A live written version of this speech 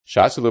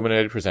Shas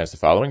Illuminated presents the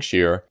following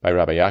shir by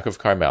Rabbi Yaakov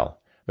Karmel.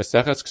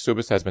 Mesechet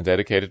Kesubos has been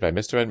dedicated by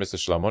Mr. and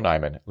Mrs. Shlomo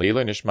Naiman,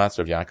 Leila Nishmatz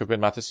of Yaakov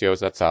ben Matasio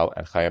Zatzal,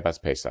 and Chaya Bas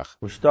Pesach.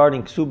 We're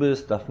starting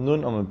Kesubos, Daf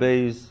Nun Amud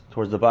Beis,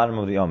 towards the bottom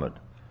of the Amud.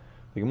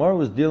 The Gemara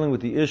was dealing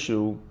with the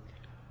issue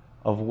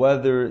of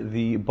whether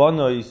the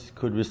Banois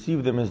could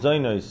receive the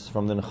Mezainos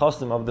from the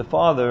Nechasim of the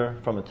father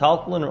from a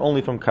Talpulin or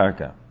only from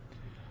Karka.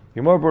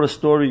 The Gemara brought a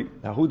story,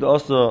 Hahuda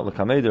Asa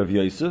L'Kameder of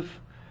Yosef,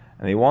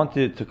 and they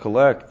wanted to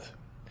collect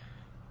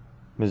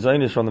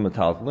Mezainis from the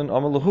Metaltalin.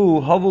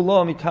 Amalahu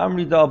Havula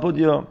Mitamri Da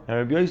Abudya. And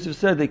Rabbi Yosef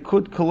said they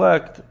could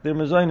collect their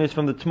Mezainis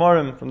from the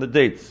Tamarim, from the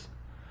dates.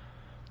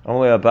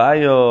 Amalei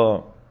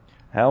Abaya,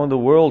 how in the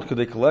world could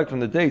they collect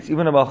from the dates?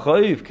 Even a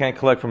Balchayiv can't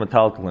collect from a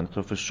Metaltalin.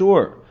 So for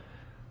sure,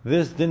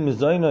 this din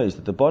Mezainis,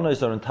 that the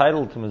Banais are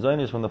entitled to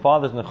Mezainis from the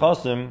father's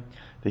Nechasim,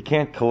 they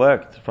can't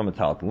collect from a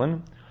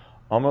Metaltalin.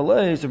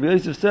 Amalei, so Rabbi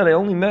Yosef said, I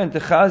only meant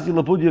Techazi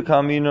Labudya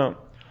Kamina.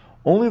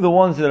 Only the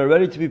ones that are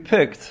ready to be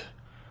picked,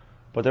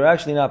 but they're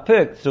actually not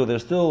picked, so they're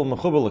still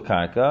mechuber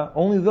l'karka.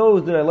 Only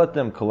those that I let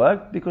them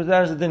collect, because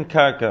that is a din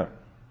karka.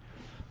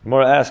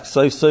 Gemara asks,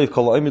 Saif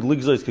kol ha'imid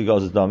ligzos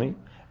kigaz dami.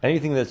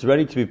 Anything that's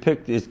ready to be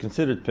picked is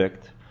considered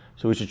picked,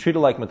 so we should treat it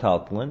like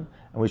metaltalin,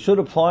 and we should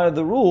apply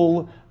the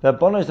rule that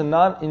banos are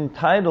not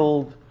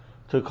entitled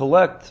to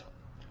collect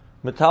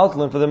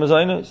metaltalin for the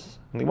mezainos.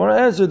 And the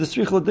Gemara answered, the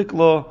stricha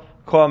l'dikla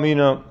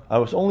ka'amina. I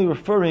was only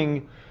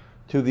referring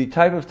to the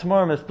type of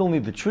tamarim that still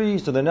need the tree,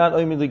 so they're not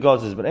oimid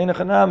ligazos. But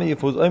einachanami, if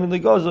it was oimid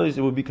ligazos,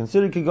 it would be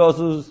considered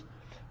kigazos,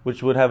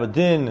 which would have a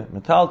din,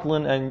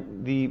 metaltalin,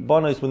 and the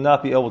banos would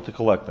not be able to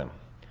collect them.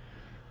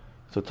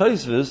 So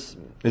Tosfos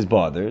is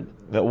bothered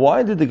that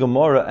why did the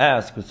Gemara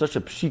ask with such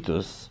a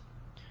pshitus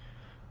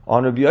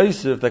on Rabbi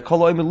Yosef that kol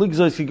oimid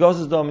ligazos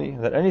kigazos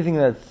dami, that anything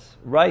that's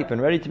ripe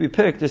and ready to be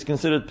picked is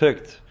considered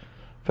picked.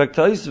 In fact,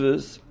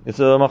 Tosfos, it's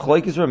a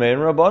machlokes Ramei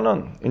and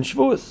Rabbanan in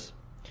Shavuos.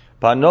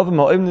 Do we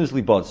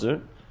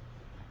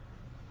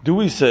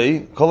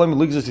say kolam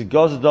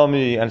ligzas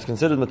dami and it's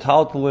considered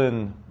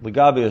metaltalin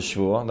legabe a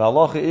shvua? The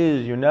halacha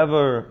is you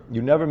never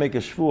make a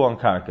shvua on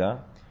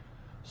karka.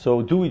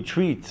 So do we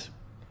treat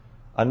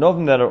a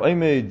novim that are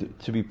made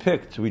to be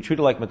picked? We treat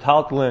it like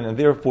metaltalin and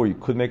therefore you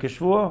could make a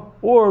shvua,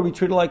 or we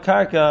treat it like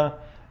karka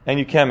and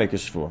you can't make a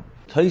shvua.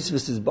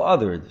 Tosfos is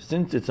bothered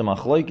since it's a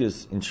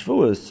machlokes in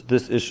shvuas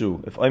this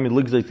issue. If made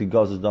ligzas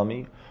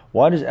dami,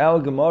 why does our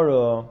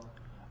Gemara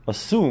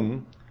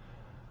assume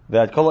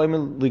that kol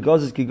ha'imid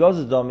ligazos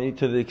kigazos dami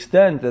to the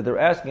extent that they're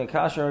asking a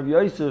kasha Rabbi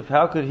Yosef,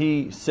 how could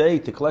he say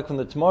to collect from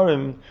the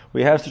tamarim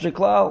we have such a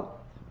klal?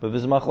 But if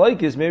it's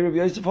machlokes, maybe Rabbi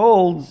Yosef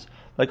holds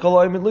that kol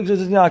ha'imid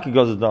ligazos is not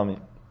kigazos dami.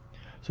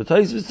 So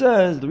Tosfos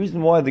says the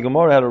reason why the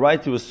Gemara had a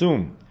right to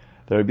assume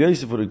that Rabbi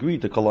Yosef would agree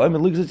to kol ha'imid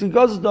ligazos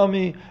kigazos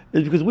dami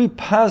is because we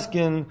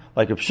paskin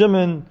like Reb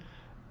Shimon.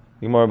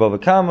 The Gemara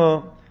Bava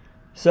Kama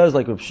says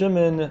like Reb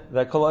Shimon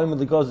that kol ha'imid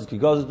ligazos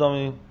kigazos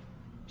dami.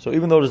 So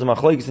even though there's a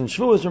machlokes in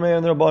Shavuos Ramei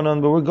and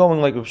Rabbanan, but we're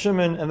going like Reb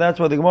Shimon, and that's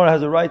why the Gemara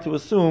has a right to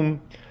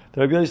assume that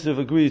Rabbi Yosef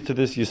agrees to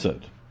this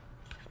yesod.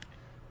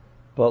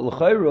 But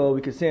l'chayro, we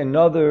could say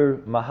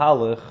another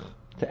mahalach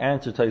to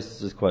answer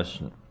Tosfos'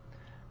 question,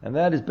 and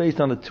that is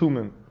based on the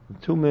Tumim. The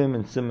Tumim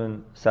and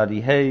Siman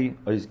Sadi Hey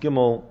Ois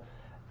Gimel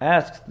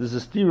asks there's a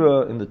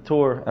stira in the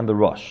Torah and the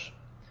Rosh.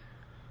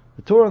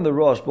 The Torah and the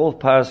Rosh both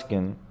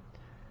paskin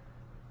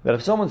that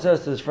if someone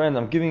says to his friend,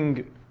 "I'm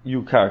giving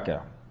you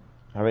karka,"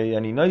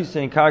 and he knows he's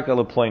saying karka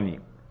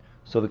leploni.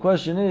 So the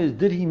question is,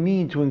 did he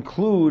mean to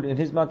include in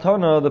his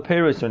matana the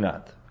peiros or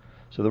not?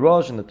 So the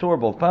Rosh and the Torah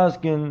both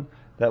paskin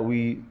that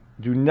we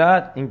do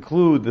not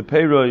include the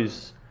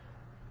peiros,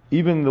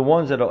 even the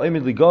ones that are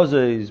oimid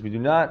ligazos, we do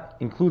not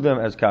include them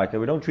as karka.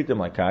 We don't treat them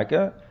like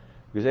karka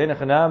because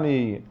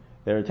einachanami,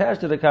 they're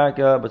attached to the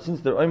karka, but since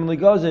they're oimid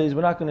ligazos,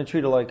 we're not going to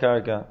treat it like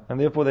karka, and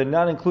therefore they're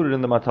not included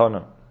in the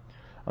matana.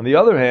 On the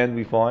other hand,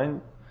 we find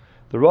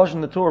the Rosh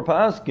and the Torah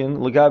paskin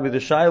legabi the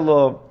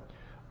shaila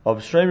of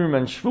shreimim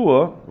and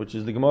shvua, which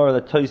is the Gemara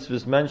that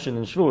Tosfos mentioned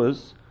in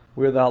Shavuos,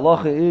 where the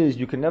halacha is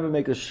you can never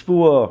make a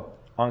shvua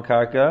on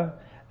karka,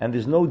 and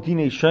there's no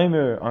dinei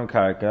shreimir on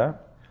karka.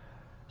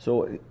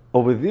 So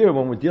over there,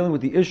 when we're dealing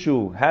with the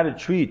issue how to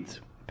treat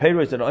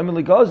peiros and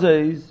oimid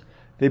ligazos,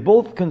 they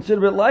both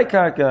consider it like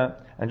karka,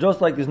 and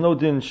just like there's no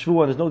din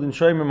shvua and there's no din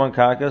shreimim on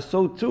karka,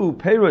 so too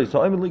peiros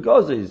or oimid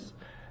ligazos,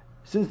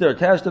 since they're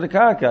attached to the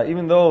karka,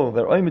 even though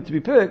they're oimid to be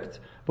picked,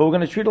 but we're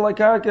going to treat it like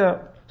karka.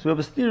 So we have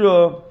a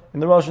stira in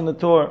the Rosh and the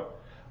Torah.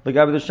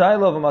 Legabi the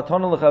shaila of a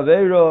matana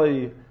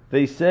lechaveiroi,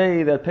 they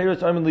say that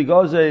peiros oimid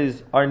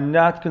ligazos are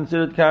not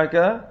considered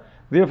karka,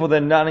 therefore they're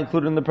not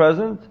included in the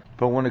present.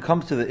 But when it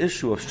comes to the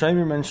issue of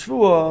shreimim and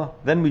shvua,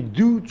 then we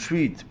do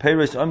treat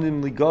peiros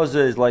oimid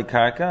ligazos like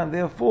karka, and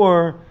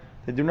therefore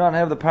they do not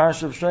have the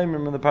parasha of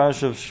shreimim and the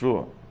parasha of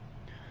shvua.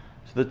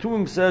 So the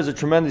Tumim says a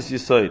tremendous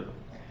yesod.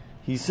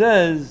 He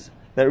says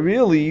that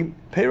really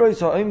peiros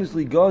oimid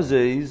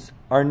ligazos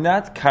are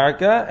not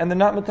karka and they're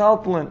not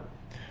metaltalin.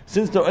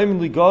 Since they're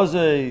oimid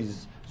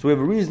ligazos, so we have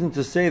a reason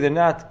to say they're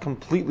not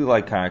completely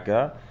like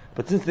karka,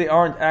 but since they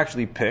aren't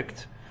actually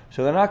picked,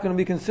 so they're not going to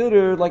be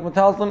considered like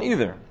metaltalin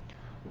either.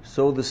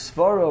 So the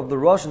svara of the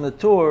Rosh and the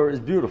Tur is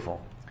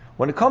beautiful.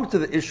 When it comes to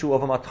the issue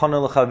of a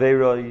matana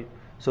l'chaveroi,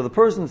 so the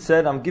person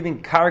said, I'm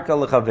giving karka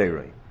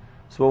l'chaveroi.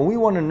 So when we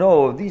want to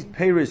know if these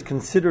peiros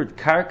considered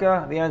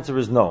karka, the answer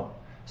is no.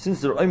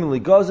 Since they're oimel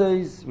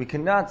ligazes, we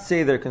cannot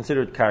say they're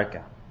considered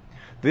karka.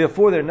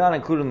 Therefore, they're not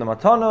included in the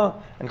matana,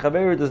 and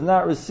chaveroi does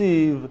not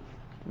receive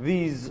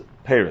these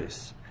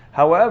peiros.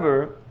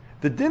 However,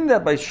 the din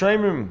that by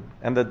Shemrim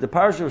and that the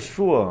parasha of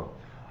Shvuah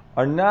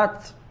are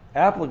not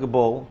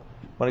applicable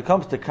when it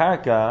comes to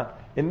karka,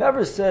 it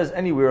never says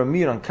anywhere a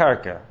mir on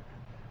karka.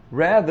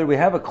 Rather, we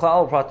have a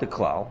klal prat to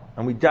klal,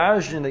 and we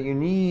darshan that you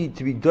need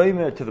to be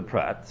doimer to the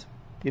prat.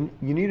 You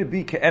need to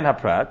be ke'en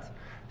haprat,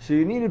 so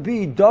you need to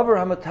be davar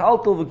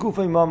hamataltal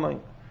v'gufay mamay.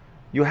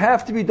 You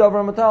have to be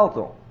davar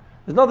hamataltal.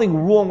 There's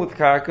nothing wrong with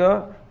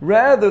karka.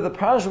 Rather, the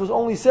parasha was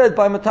only said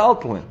by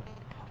mataltalin.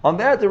 On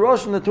that, the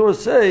Rosh and the Torah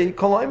say,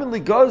 kol ha'imel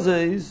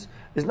ligazes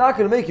is not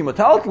going to make you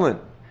mataltalin.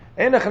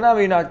 You're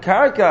not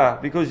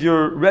karka because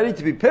you're ready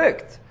to be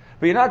picked,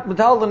 but you're not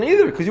mataltalin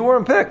either because you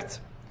weren't picked.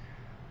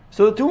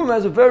 So the Tumim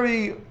has a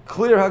very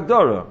clear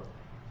hagdara.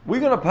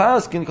 We're going to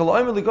pass in kol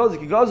ha'imel ligazes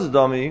kigazes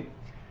dami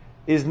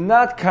is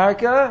not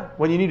karka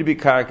when you need to be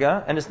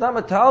karka, and it's not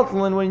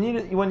mataltalin when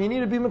you need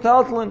to be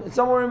mataltalin. It's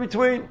somewhere in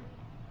between.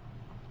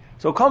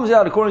 So it comes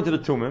out, according to the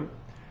Tumim,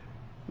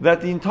 that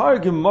the entire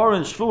Gemara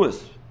in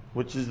Shvuos,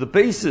 which is the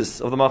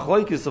basis of the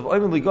machlokes of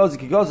Oimel Ligazi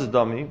Kigazes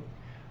Dami,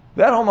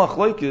 that whole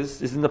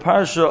machlokes is in the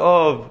parasha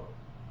of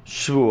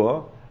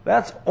Shvuah.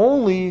 That's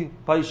only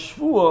by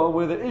Shvuah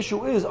where the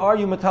issue is, are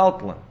you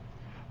metaltalin?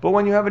 But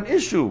when you have an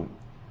issue,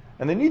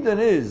 and the need then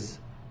is,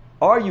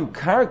 are you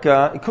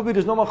karka? It could be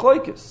there's no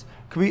machlokes.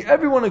 It could be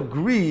everyone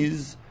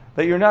agrees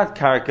that you're not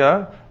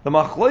karka. The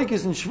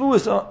machlokes in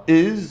Shvuah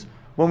is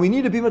when we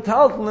need to be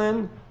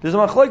metaltalin, there's a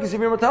machlokes if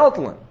you're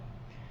metaltalin.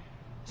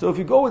 So if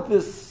you go with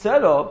this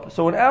setup,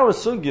 so in our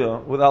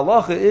sugya with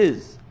halacha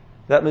is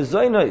that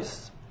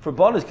mezainos for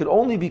banis could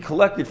only be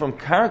collected from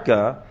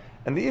karka,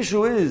 and the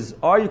issue is,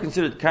 are you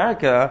considered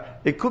karka?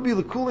 It could be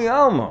l'kuli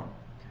alma.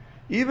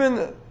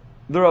 Even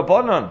the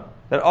Rabbanan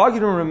that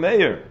argued in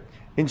Rameir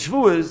in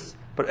Shvuas,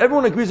 but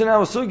everyone agrees in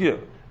our sugya.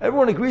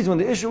 Everyone agrees when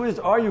the issue is,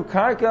 are you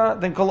karka?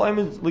 Then kol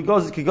ha'imel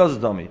ligazes kigazes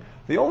dami.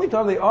 The only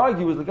time they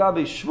argue is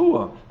l'gabe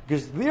Shvuah,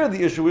 because there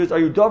the issue is, are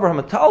you davar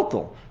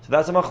hamataltal? So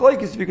that's a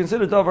machlokes if you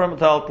consider davar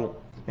hamataltal.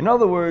 In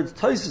other words,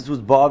 Taisus was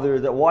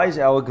bothered that why is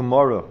our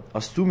Gemara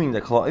assuming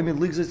that kol ha'imel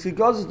ligazes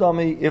kigazes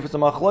dami if it's a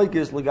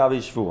machlokes l'gabe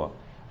Shvuah?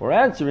 We're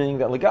answering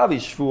that l'gabe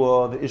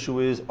Shvuah the issue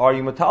is, are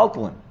you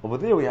mataltalin? Over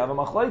there we have a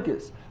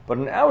machlokes, but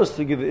in our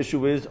sugya the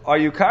issue is, are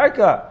you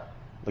karka?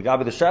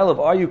 L'gabe the shaila of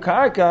are you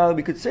karka?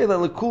 We could say that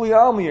l'kuli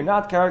almi you're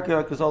not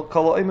karka because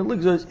kol ha'imel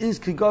ligazes is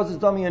kigazes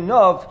dami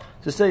enough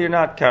to say you're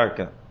not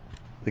karka.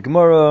 The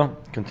Gemara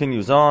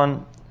continues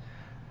on,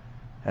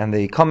 and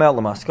they come out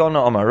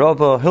l'maskana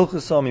amarava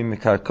hilchasami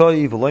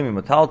mikarkoi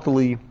v'loimi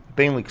mataltali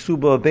bein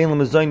l'ksuba bein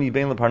l'mezayni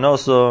bein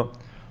l'parnasa.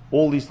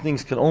 All these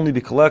things can only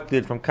be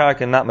collected from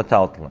karka and not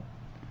mataltalin.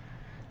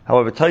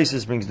 However,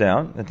 Taisus brings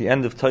down at the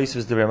end of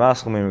Taisus the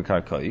Ramaschal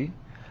mikarkoi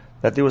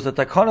that there was a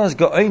takanas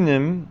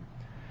ga'onim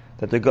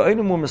that the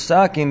ga'onim were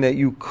masakin that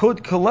you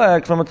could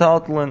collect from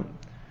mataltalin.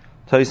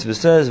 Taisus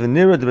says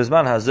v'nira de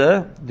bezman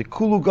hazeh the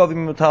kulu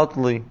gavim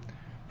mataltali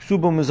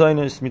ksuba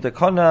mezainis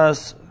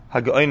mitakanas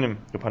haga'onim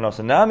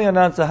l'parnasa nami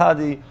anan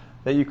sahadi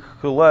that you could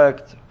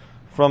collect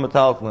from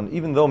mataltalin.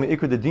 Even though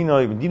me'ikr de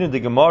dina even dina de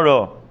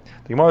gemara.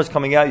 The Gemara is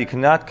coming out, you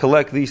cannot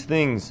collect these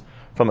things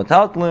from a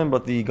taltalim,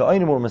 but the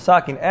Ga'ainim were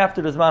masakin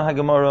after the Zman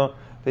HaGemara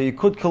that you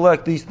could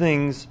collect these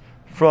things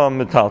from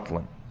a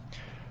taltalim.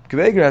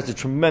 Kveger has a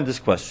tremendous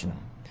question.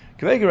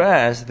 Kveger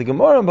asks, the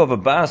Gemara in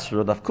Bava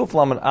Basra, Daf Kuf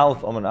Laman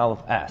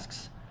Aleph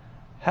asks,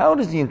 how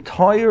does the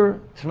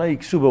entire Tanai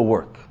Ksuba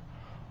work?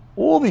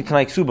 All the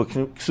Tanai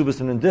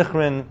Ksubas in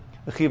Indichrin,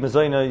 the Chiv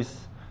Mezaynais,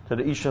 to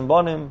the Ishan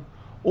Banim,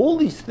 all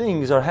these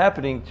things are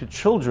happening to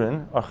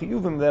children, are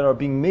chiyuvim that are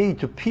being made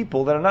to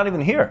people that are not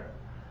even here.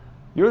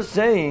 You're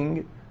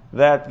saying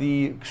that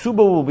the ksuba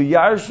will be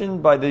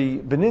yarshin by the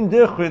benin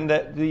dichrin,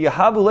 that the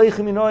yahavu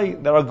leichem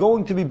inoi that are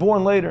going to be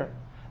born later.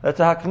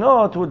 That's a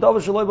hakna to a davar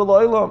shaloi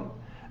b'lo'ilam.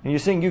 And you're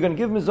saying you're going to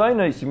give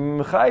mezainos, you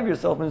mechayiv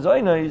yourself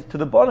mezainos to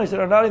the banos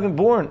that are not even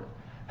born.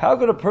 How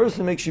could a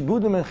person make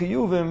shibudim and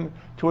chiyuvim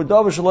to a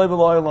davar shaloi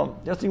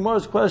b'lo'ilam? That's the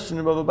Gemara's question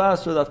about the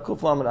Basra that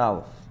Kuf Lamed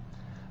Aleph.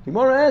 The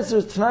Gemara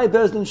answers, Tanai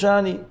Bezdin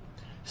Shani.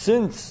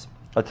 Since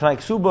a Tanai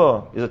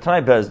Ksuba is a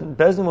Tanai Bezdin,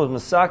 Bezdin was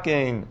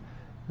Masakein,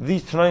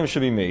 these Tanaim should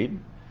be made.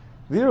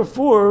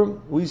 Therefore,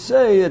 we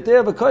say that they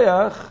have a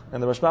koyach,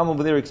 and the Rashbam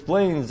over there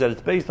explains that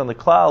it's based on the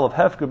klal of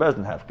Hefker,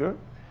 Bezdin Hefker,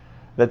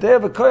 that they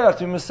have a koyach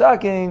to be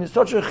Masakein,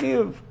 such a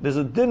chiv. There's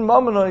a din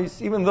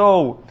mamanois, even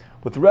though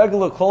with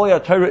regular Kolya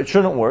Torah it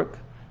shouldn't work,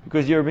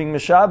 because you're being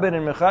Meshabed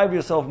and Mechayiv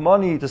yourself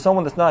money to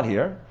someone that's not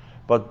here.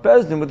 But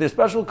Bezdin, with their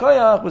special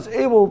koyach, was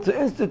able to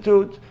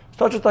institute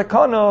such a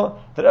takana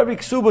that every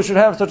ksuba should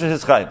have such a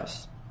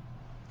hischayvus.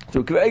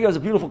 So Kvega has a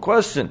beautiful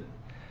question.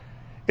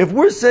 If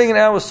we're saying in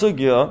our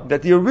sugya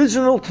that the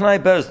original Tanai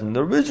Bezdin,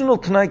 the original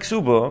Tanai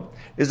Ksuba,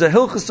 is a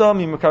Hilchasam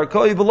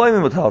Yimakarkoi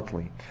V'Laimim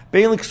V'Taltli,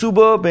 Bein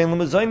L'Ksuba, Bein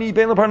L'Mazayni,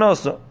 Bein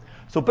L'Parnasa.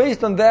 So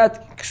based on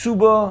that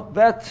Ksuba,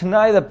 that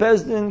Tanai that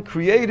Bezdin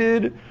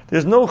created,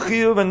 there's no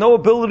chiyuv and no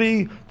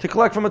ability to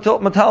collect from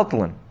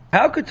Metaltalin.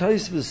 How could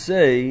Tosfos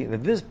say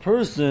that this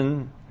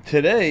person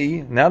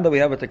today, now that we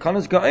have a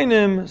Tekanas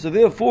Ga'inim, so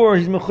therefore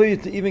he's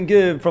mechuyev to even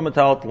give from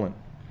Metaltalin?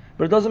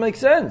 But it doesn't make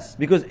sense,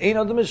 because Ein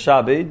Adam is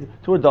Shabed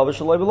to a Davar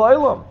Shalai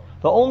V'Laylam.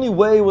 The only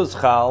way it was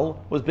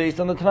Chal was based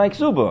on the Tanai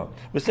Ksuba.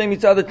 We're saying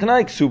it's the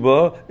Tanai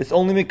Ksuba, it's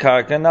only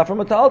Mekarka, not from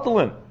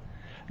Metaltalin.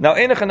 Now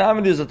Ein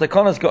Achanamid is a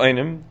Tekanas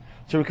Ga'inim,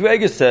 so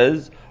Rabbi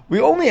says, we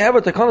only have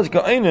a Tekanas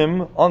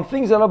Ga'inim on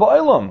things that are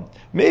Ba'ilam.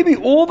 Maybe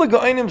all the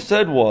Ga'inim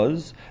said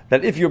was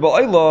that if you're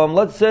Ba'ilam,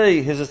 let's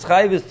say his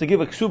Eschayv is to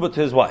give a Ksuba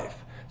to his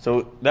wife.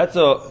 So that's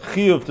a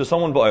Chiyuv to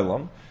someone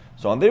Ba'ilam.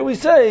 So on there we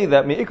say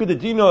that Me'ikud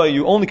Dina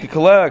you only could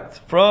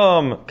collect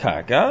from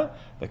Karka.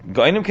 The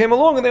Ga'inim came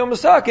along and they were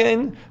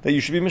Masakin that you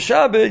should be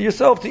Meshabed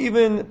yourself to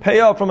even pay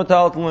out from a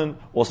Taltalin.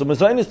 Also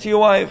Mezainis to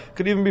your wife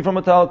could even be from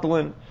a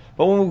Taltalin.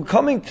 But when we're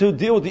coming to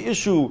deal with the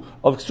issue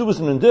of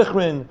Kesubos and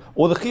Dichrin,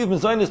 or the Chiv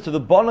Mezainis to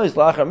the Banais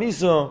Lachar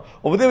Misa,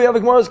 over there we have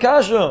a Gemara's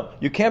Kasha.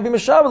 You can't be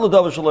Meshabed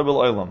L'Davar Shalai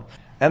V'Laylam.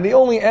 And the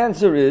only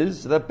answer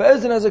is that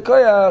Bezdin has a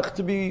Koyach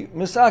to be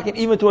Mesakin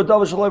even to a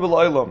Davar Shalai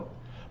V'Laylam.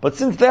 But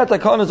since that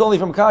Takon is only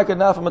from Karka,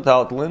 not from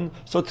Metaltalin,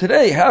 so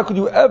today, how could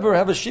you ever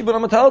have a Shibud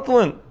on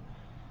Metaltalin?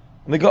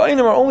 And the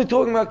Ga'inim are only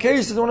talking about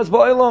cases when it's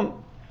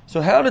Ba'ilam.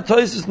 So how did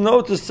Tosfos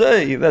know to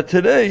say that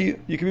today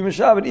you can be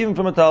Meshabed even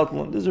from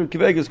Metaltalin? This is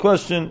Kivega's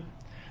question.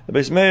 The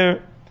Beis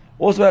Meir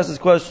also asked this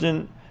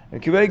question,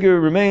 and Kivega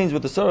remains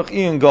with the Sarach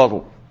Ian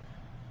Gadol.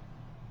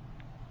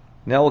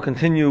 Now we'll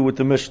continue with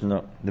the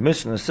Mishnah. The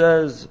Mishnah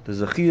says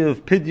there's a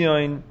Chiyav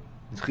Pidyon,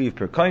 it's Chiyav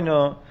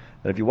Perkaina,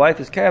 that if your wife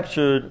is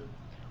captured,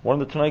 one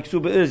of the Tanai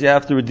Ksuba is you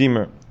have to redeem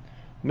her.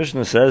 The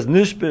Mishnah says,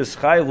 Nishbis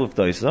Chayav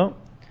Luftaisa,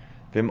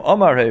 Vim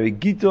Amar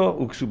Gita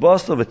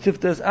Uksubasa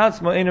V'Tiftes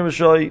Atzma Einer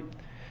Rishai.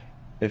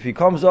 If he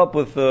comes up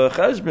with a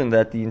cheshbon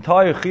that the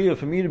entire Chiyav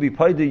for me to be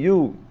paid to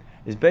you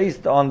is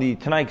based on the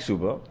Tanai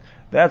Ksuba,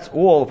 that's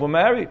all if we're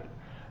married.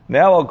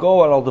 Now I'll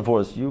go and I'll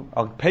divorce you.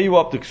 I'll pay you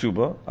up the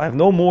Ksuba. I have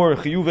no more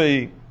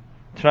Chiyuve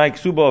Tanai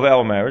Ksuba of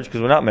our marriage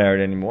because we're not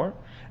married anymore.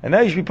 And now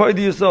you should be paid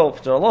to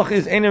yourself. So Allah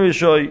is Einer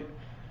Rishai.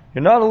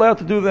 You're not allowed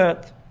to do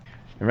that.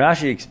 And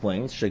Rashi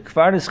explains,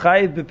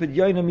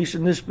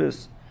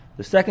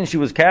 the second she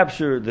was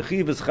captured, the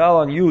Chiv is Chal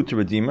on you to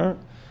redeem her.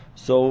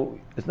 So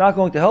it's not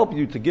going to help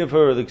you to give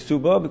her the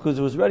Ksuba because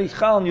it was already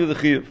Chal on you the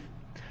Chiv.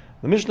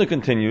 The Mishnah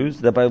continues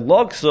that by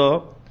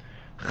Loksa,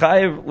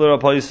 Chayiv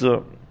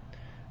L'Rapaisa,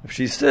 if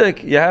she's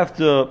sick, you have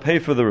to pay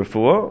for the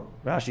refuah.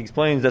 Rashi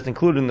explains that's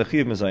included in the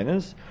Chiv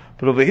Mezainis.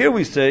 But over here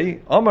we say,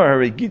 Amar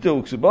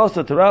Haregito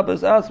Uksubasa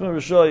Tarabas Asma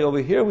Rishai.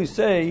 Over here we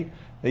say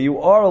that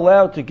you are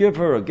allowed to give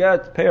her a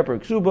get, pay up her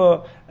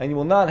ksuba, and you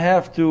will not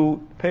have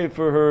to pay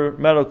for her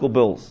medical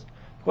bills.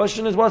 The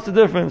question is, what's the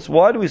difference?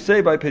 Why do we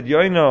say by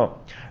Pidyaina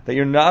that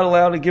you're not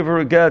allowed to give her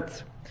a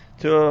get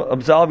to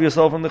absolve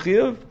yourself from the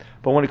chiyuv?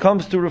 But when it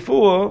comes to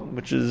refuah,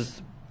 which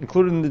is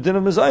included in the din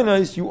of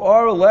mezainis, you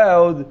are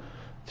allowed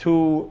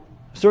to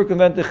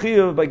circumvent the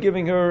chiyuv by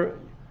giving her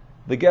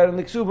the get and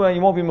the ksuba, and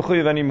you won't be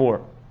mechuyev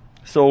anymore.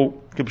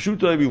 So,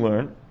 Kipshuta, we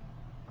learn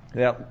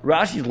that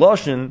Rashi's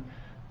lashon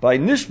by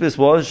Nishbis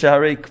was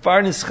Shaharei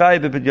Kfar Nischai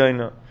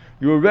B'Pidyaina.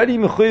 You're already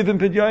mechuyev in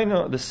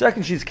Pidyaina. The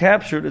second she's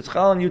captured, it's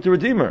chal on you to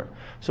redeem her.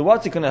 So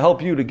what's it going to help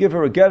you to give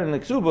her a get and a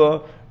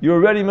ksuba? You're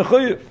already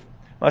mechuyev.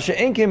 Masha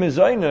Enke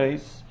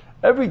Mezainis,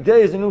 every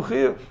day is a new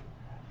chiyuv.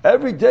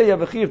 Every day you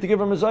have a chiyuv to give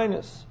her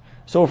mezainis.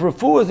 So if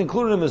refuah is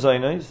included in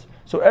mezainis,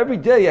 so every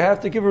day you have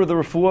to give her the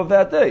refuah of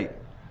that day.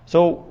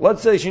 So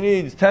let's say she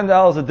needs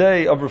 $10 a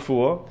day of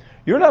refuah.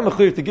 You're not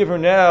mechuyev to give her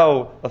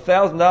now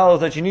 $1,000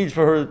 that she needs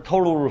for her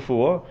total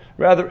refuah.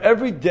 Rather,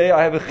 every day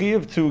I have a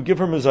chiyuv to give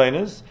her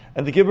mezainis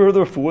and to give her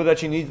the refuah that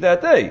she needs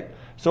that day.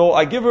 So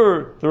I give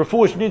her the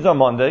refuah she needs on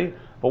Monday,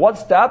 but what's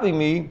stopping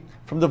me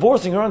from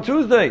divorcing her on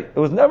Tuesday? It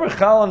was never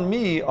chal on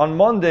me on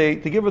Monday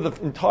to give her the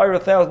entire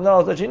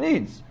 $1,000 that she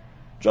needs.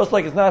 Just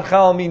like it's not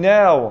chal on me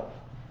now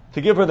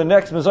to give her the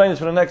next mezainis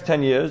for the next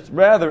 10 years.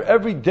 Rather,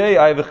 every day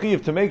I have a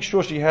chiyuv to make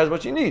sure she has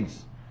what she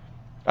needs.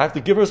 I have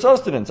to give her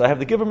sustenance. I have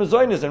to give her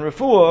mezainis and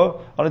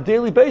refuah on a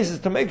daily basis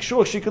to make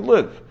sure she could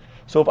live.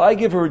 So if I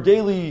give her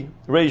daily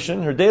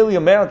ration, her daily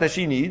amount that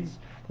she needs,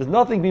 there's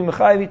nothing being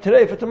mechayev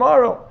today for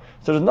tomorrow.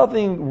 So there's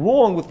nothing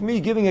wrong with me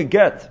giving a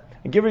get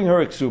and giving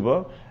her a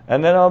ksuba,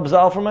 and then I'll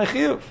absolve for my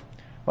chiyuv.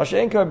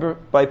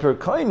 Masha'enka by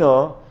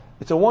perkaina,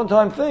 it's a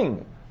one-time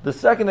thing. The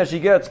second that she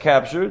gets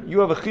captured, you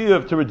have a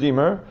chiyuv to redeem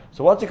her.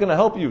 So what's it going to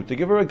help you? To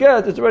give her a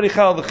get, it's already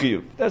chal the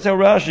chiyuv. That's how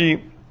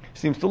Rashi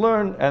seems to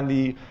learn, and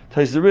the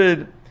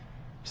Taisarid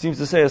seems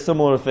to say a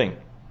similar thing.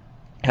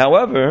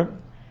 However,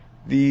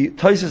 the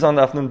Taisis on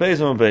the Afnan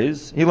Beis and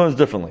Beis, he learns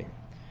differently.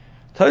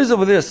 Tais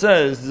over there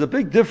says there's a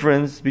big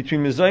difference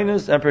between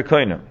mezainis and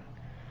perkaina.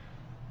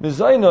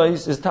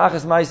 Mezainis is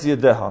tachas ma'isi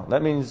yadeha.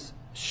 That means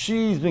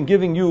she's been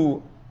giving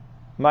you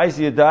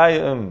Ma'aseh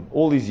Yadayim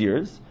all these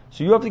years,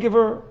 so you have to give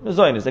her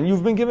mezainis, and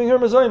you've been giving her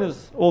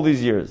mezainis all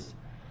these years.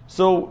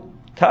 So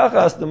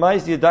Tachas, the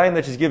Ma'aseh Yadayim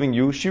that she's giving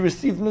you, she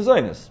received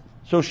mezainis.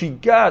 So she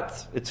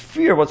got, it's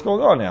fear, what's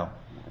going on now?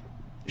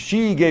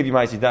 She gave you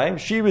Ma'aseh Yadayim,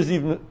 she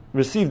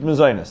received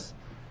mezainis.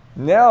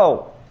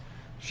 Now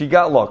she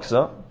got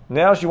Laksa,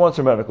 now she wants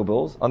her medical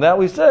bills. On that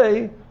we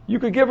say, you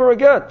could give her a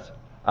get.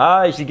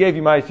 She gave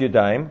you Ma'aseh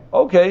Yadayim.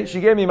 Okay,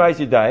 she gave me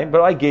Ma'aseh Yadayim, but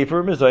I gave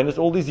her mezainis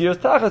all these years,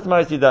 Tachas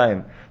Ma'aseh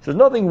Yadayim. So there's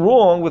nothing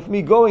wrong with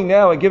me going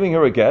now and giving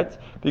her a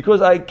get,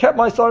 because I kept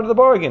my side of the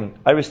bargain.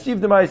 I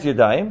received the Ma'aseh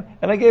Yadayim,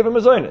 and I gave her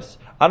mezainis.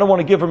 I don't want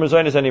to give her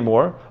mezainis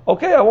anymore.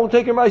 Okay, I won't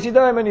take her Ma'aseh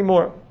Yadayim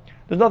anymore.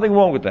 There's nothing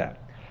wrong with that.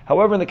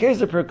 However, in the case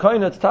of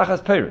Perkaina, it's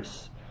Tachas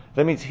Peris.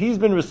 That means he's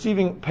been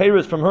receiving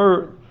Peris from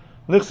her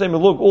Nichsei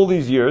Miluk all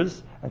these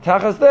years, and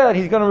Tachas that,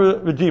 he's going to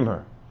redeem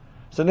her.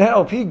 So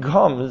now if he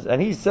comes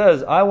and he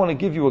says, I want to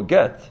give you a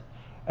get,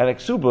 and a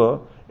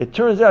ksuba, it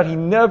turns out he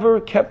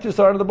never kept his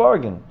side of the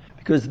bargain.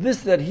 Because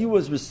this that he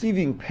was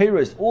receiving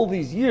Peris all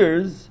these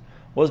years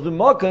was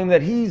b'makom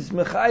that he's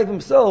mechayiv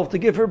himself to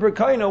give her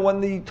Perkaina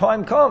when the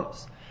time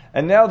comes.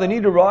 And now the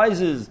need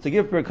arises to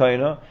give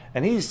Perkaina,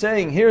 and he's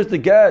saying, here's the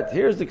get,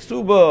 here's the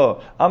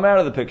ksuba, I'm out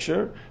of the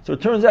picture. So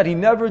it turns out he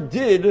never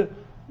did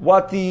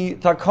what the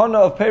takana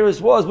of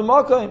Peris was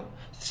b'makom.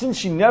 Since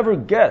she never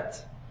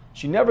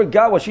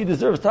got what she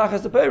deserves,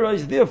 tachas the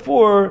Peris,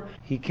 therefore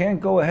he can't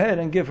go ahead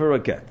and give her a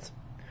get.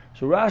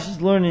 So Rashi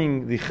is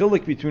learning the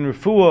chilik between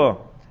refuah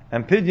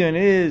and pidyon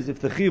is if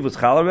the chiv was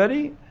chal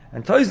already,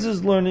 and Tais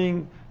is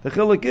learning the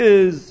chilik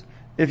is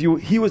if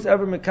he was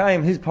ever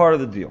mekayim his part of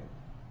the deal.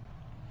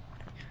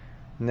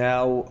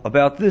 Now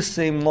about this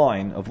same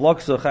line of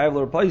laksa chayv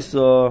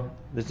l'rapaisa,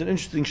 there's an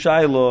interesting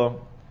shayla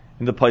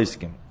in the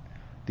paiskim.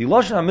 The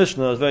lashon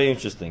HaMishnah is very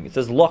interesting. It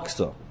says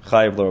laksa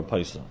chayv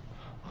l'rapaisa.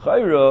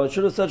 Chayra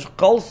should have said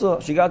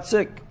chalsa. She got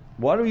sick.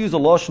 Why do we use a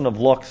lashon of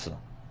laksa?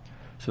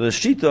 So the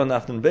Shita on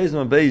Afton Beis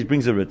and Beis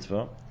brings a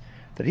ritzvah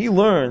that he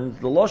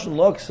learned the lashon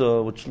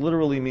laksa, which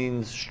literally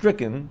means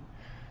stricken,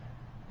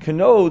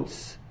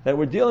 connotes that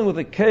we're dealing with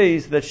a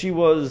case that she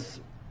was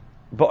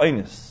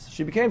ba'inus.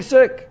 She became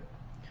sick.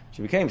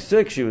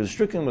 She was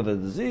stricken with a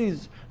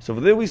disease. So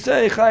for there we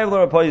say chayv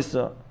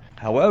l'rapaisa.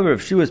 However,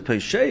 if she was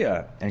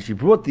pesheya and she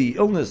brought the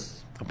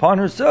illness upon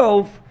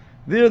herself,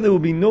 there will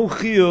be no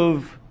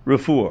chiyuv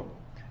refuah.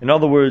 In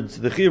other words,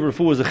 the chiyuv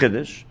refuah is a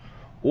chiddush.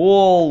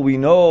 All we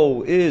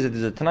know is that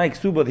there's a Tanai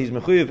Ksuba that he's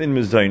mechuyev in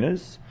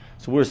mezainis.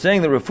 So we're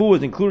saying that refuah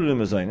is included in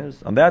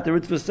mezainis. On that, the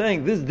Ritzvah is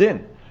saying this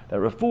din that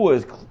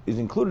refuah is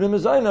included in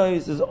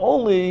mezainis is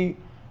only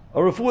a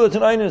refuah that's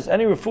an einus.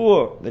 Any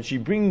refuah that she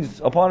brings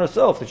upon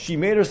herself, that she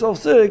made herself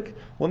sick,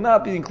 will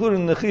not be included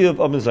in the chiyuv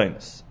of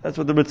mezainis. That's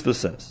what the Ritzvah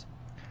says.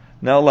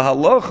 Now,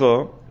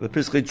 lahalacha, the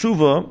Piskei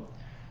Tshuva,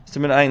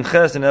 Siman Ayin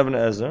Ches and Even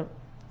Ezer,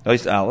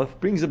 Ois Aleph,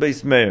 brings the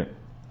Beis Meir.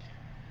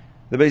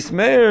 The Beis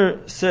Meir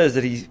says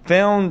that he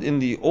found in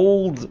the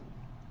old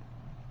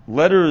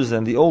letters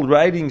and the old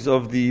writings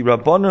of the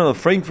Rabbanan of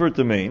Frankfurt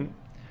the Main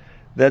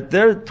that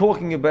they're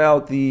talking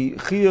about the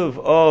chiyuv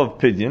of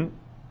pidyon,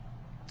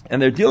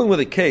 and they're dealing with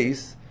a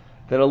case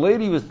that a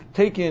lady was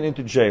taken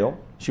into jail.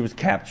 She was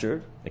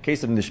captured, a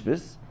case of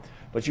nishbis,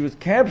 but she was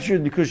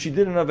captured because she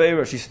did an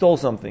aveira. She stole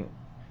something.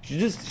 She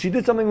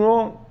did something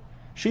wrong.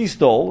 She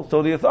stole,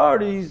 so the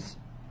authorities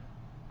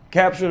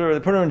captured her, they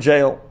put her in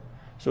jail.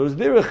 So is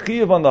there a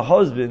chiyuv on the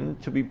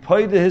husband to be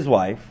paid to his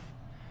wife?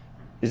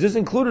 Is this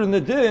included in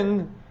the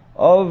din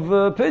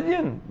of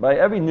pidyon? By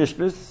every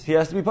nishbis, he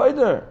has to be paid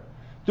to her.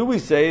 Do we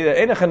say that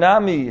Eina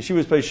Chanami, she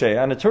was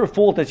Pesheya, and it's her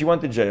fault that she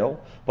went to jail,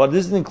 but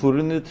this is included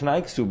in the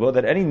Tanai Ksuba,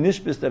 that any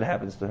nishbis that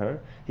happens to her,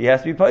 he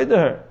has to be paid to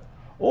her?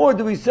 Or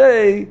do we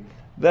say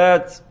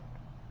that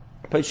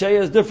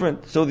Pesheya is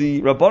different? So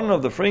the Rabbanan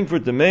of the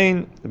Frankfurt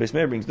domain, the Beis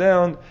Meir brings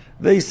down,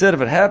 they said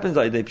if it happens,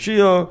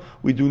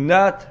 we do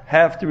not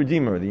have to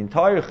redeem her. The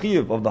entire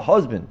chiyuv of the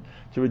husband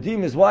to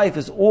redeem his wife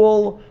is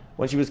all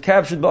when she was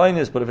captured by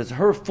Inus. But if it's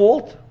her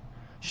fault,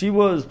 she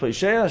was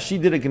Pesheya, she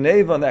did a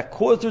Geneva, and that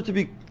caused her to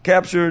be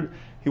captured,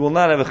 he will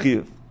not have a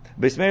chiyuv.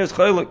 Beis Meir is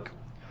chaylik.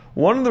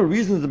 One of the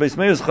reasons the Beis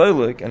Meir is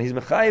chaylik, and he's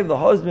mechayiv the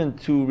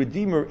husband to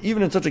redeem her,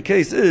 even in such a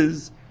case,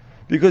 is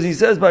because he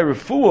says by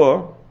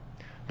refuah,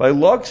 by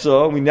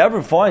laksa, we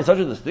never find such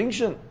a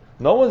distinction.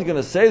 No one's going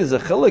to say there's a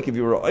chilik if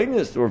you were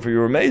einus or if you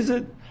were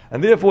mazid.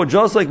 And therefore,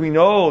 just like we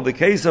know the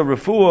case of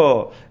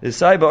refuah is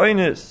saiba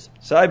einus,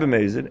 saiba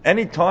mazid,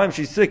 anytime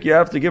she's sick you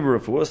have to give her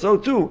refuah, so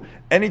too,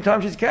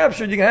 anytime she's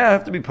captured you're going to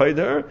have to be paid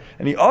to her.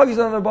 And he argues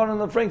on the bottom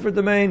of the Frankfurt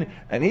domain,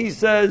 and he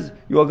says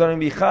you are going to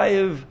be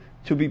chayiv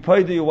to be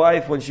paid to your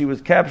wife when she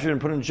was captured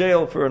and put in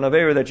jail for an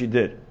avera that she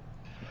did.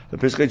 The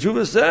Piskei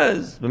Tshuva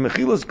says, the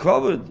Mechila is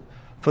covered.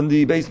 From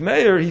the Beis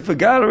Meir, he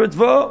forgot a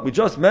Ritva. We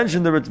just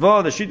mentioned the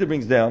Ritva, the Shita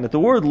brings down, that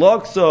the word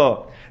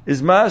Laksa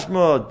is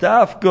mashma,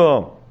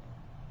 dafka,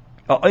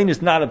 Ain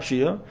is not a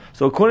Pshia.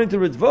 So according to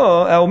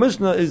Ritva, our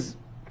Mishnah is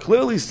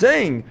clearly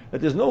saying that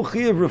there's no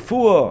Chiyav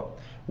Refuah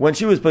when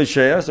she was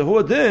Pesheya. So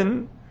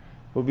Huadin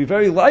would be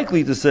very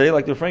likely to say,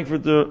 like the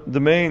Frankfurt the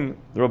main,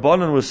 the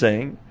Rabbanan was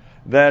saying,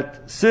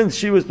 that since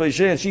she was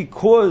Paisheh and she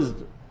caused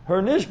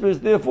her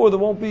nishbis, therefore there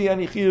won't be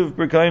any chiyuv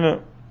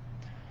berkaina.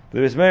 The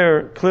Beis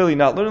Meir clearly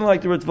not learning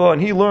like the Ritva,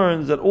 and he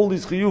learns that all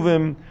these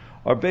chiyuvim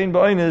are bein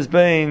ba'inus,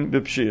 bein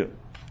b'pshiyah.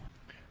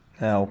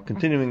 Now,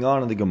 continuing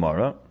on in the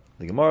Gemara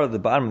at the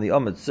bottom of the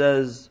Amud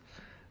says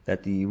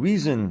that the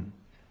reason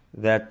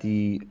that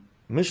the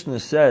Mishnah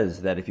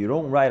says that if you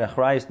don't write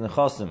achrayis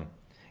nechasim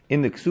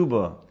in the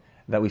ksuba,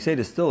 that we say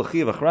there's still a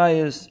chiyuv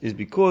achrayis, is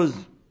because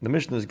the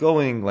Mishnah is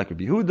going like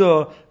Rabbi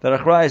Yehuda, that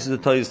achrayis is a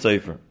tayis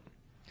sefer.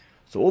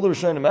 So all the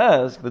Rishonim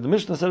ask, but the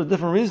Mishnah said a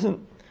different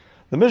reason.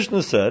 The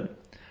Mishnah said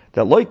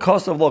that loy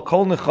kasav lo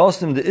kol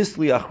nechasim de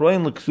isli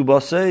achrayin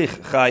l'ksubasei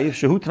chayiv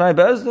shehu t'nai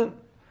bezdin.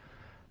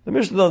 The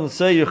Mishnah doesn't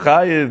say you're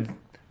chayiv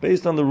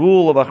based on the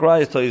rule of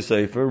achrayis tayis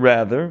sefer.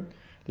 Rather,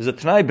 there's a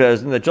t'nai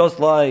bezdin that just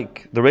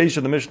like the Reish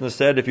of the Mishnah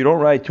said, if you don't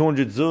write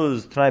 200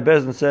 zuz, t'nai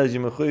bezdin says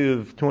you're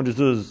mechuyev 200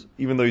 zuz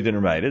even though you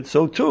didn't write it.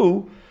 So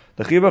too,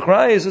 the chiyuv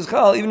achrayis is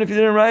chal even if you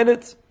didn't write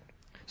it.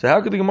 So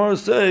how could the Gemara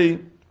say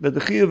that the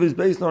chiyuv is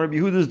based on Rabbi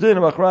Yehuda's din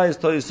of achrayis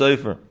tayis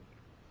sefer?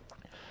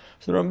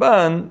 So the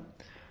Ramban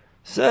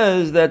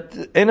says that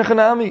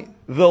Enechanami,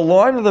 the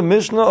line of the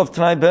Mishnah of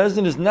Tanai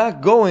Bezdin is not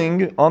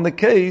going on the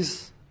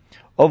case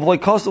of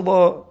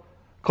Leikasala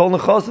Kol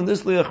Nechasim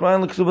Disli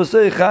Achrayin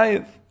Leksubasei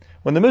Chayiv.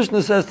 When the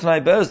Mishnah says Tanai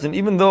Bezdin,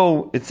 even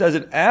though it says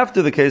it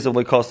after the case of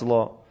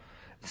Leikasala,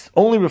 it's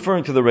only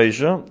referring to the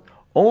Reisha.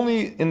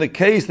 Only in the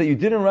case that you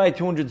didn't write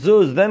 200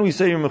 zuz, then we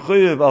say you're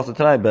Mechuyev al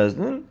Tanai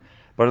Bezdin.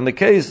 But in the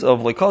case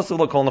of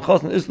Leikasala Kol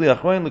Nechasim Disli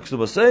Achrayin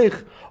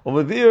Leksubasei,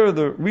 over there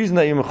the reason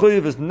that you're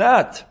Mechuyev is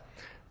not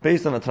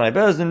based on a Tanai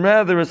Bezdin,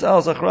 rather it's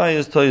Al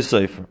Zachrayas Toy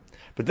Sefer.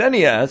 But then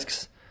he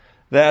asks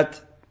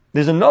that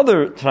there's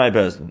another Tanai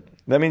Bezdin.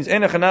 That means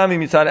Enechanami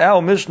Mitzad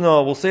Al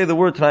Mishnah will say the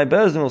word Tanai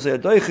Bezdin, will say a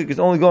Doichik is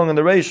only going on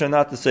the Reisha,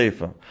 not the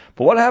Sefer.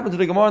 But what happened to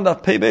the Gemara in the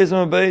Pei Beis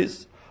and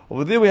Beis?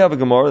 Over there we have a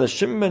Gemara that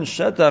Shimon ben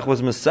Shetach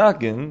was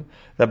misakin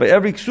that by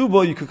every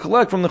ksuba you could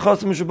collect from the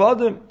Chasim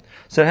Mishabadim.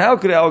 So how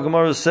could our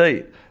Gemara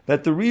say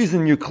that the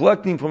reason you're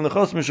collecting from the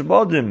Chasim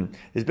Mishabadim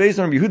is based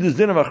on Yehuda's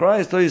din of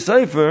Achrayas Toy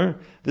Sefer?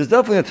 There's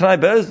definitely a Tanai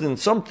Bezdin,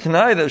 some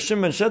Tanai that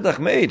Shimon ben Shetach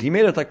made. He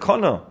made a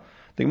takana.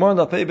 The Gemara in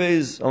the Pei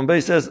Beis on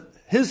Beis says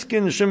his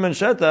skin is Shimon ben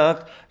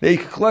Shetach that he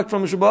could collect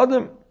from the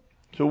Mishabadim.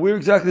 So where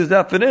exactly does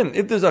that fit in?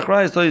 If there's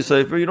Achrayas Toy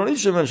Sefer, you don't need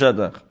Shimon ben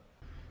Shetach.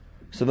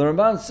 So the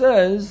Ramban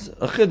says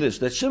a chiddush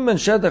that Shimon ben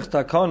Shetach's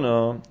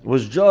takana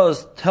was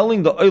just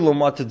telling the olam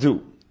what to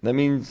do. That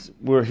means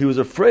where he was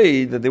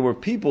afraid that there were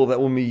people that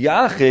will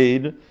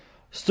miyached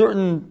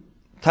certain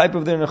type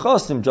of their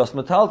nechasim, just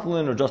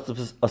metaltalin or just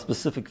a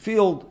specific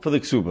field for the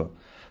ksuba.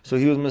 So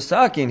he was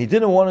masakin. He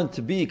didn't want it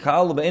to be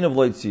kal b'ein of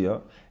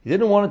loitzia. He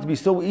didn't want it to be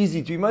so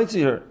easy to be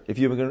mitzvah. If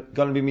you're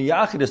going to be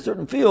miyached a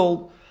certain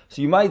field,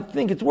 so you might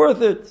think it's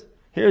worth it.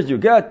 Here's your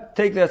get,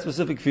 take that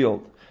specific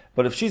field.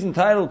 But if she's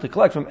entitled to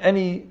collect from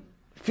any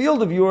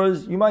field of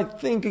yours, you might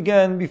think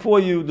again before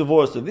you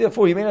divorce her.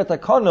 Therefore, he made a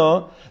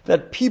takana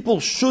that people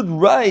should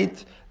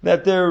write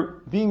that they're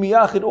being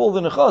miyachid all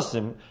the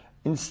nechasim,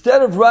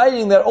 instead of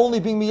writing that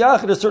only being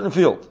miyachid a certain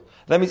field.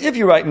 That means if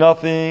you write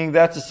nothing,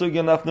 that's a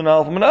sugya nafnun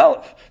alf and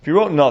alf. If you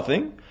wrote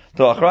nothing,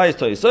 to achrayis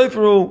to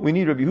yisoferu, we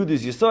need Rabbi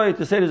Yehuda's yisoy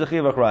to say there's a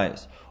chiv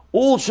achrayis.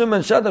 All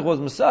Shimon Shetach was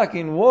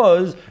masakin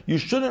was, you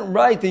shouldn't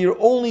write that you're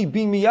only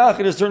being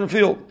miyachid a certain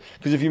field.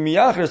 Because if you're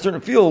miyachid a certain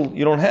field,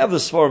 you don't have the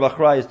svar of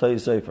achrayis tayi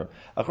sefer.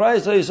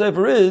 Achrayis tayi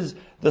sefer is,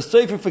 the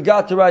sefer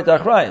forgot to write the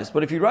achrayis.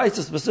 But if he writes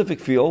a specific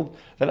field,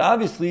 then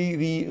obviously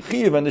the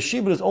chiv and the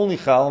shibud is only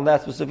chal in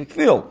that specific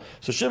field.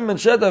 So Shimon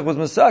Shetach was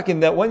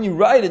masakin that when you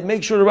write it,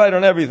 make sure to write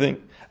on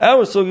everything.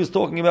 Our sugi is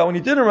talking about when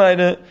you didn't write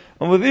it,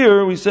 and with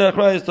here we say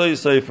achrayis tayi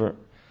sefer.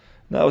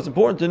 Now it's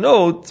important to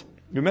note,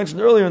 you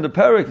mentioned earlier in the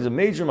parak, there's a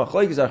major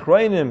machlekes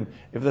achrayim.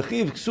 If the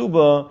chiv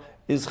ksuba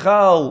is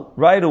chal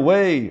right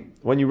away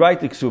when you write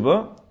the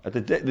ksuba, at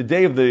the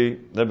day of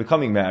they're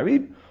becoming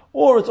married,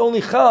 or it's only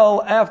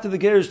chal after the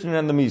gerushin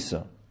and the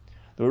misa.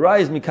 The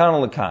rai is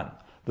mikan lakan.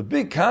 The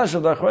big kash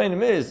of the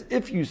achrayim is,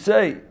 if you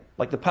say,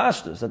 like the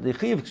pashtas, that the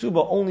chiv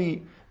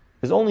ksuba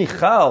is only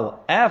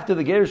chal after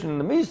the gerushin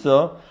and the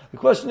misa, the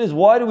question is,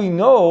 why do we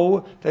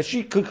know that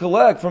she could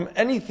collect from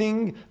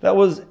anything that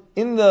was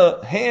in the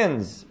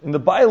hands, in the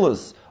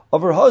bailus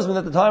of her husband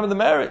at the time of the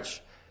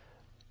marriage?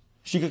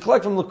 She could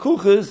collect from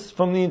lekuchas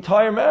from the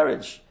entire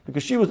marriage,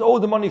 because she was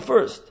owed the money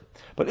first.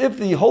 But if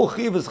the whole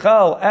chiv is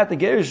chal at the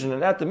gerushin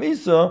and at the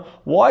misa,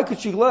 why could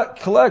she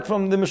collect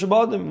from the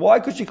mishabadim? Why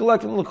could she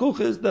collect from the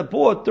lekuchas that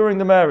bought during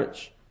the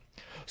marriage?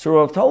 So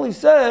Rav Toli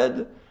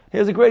said,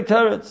 here's a great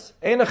teretz.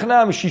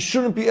 Einachanami, she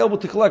shouldn't be able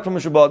to collect from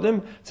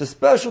mishabadim. It's a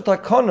special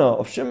takana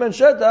of Shimon ben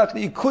Shetach that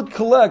you could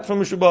collect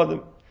from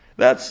mishabadim.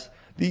 That's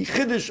the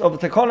chiddush of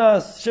the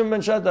takonas Shimon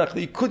ben Shetach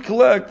that you could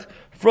collect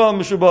from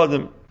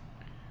mishabadim.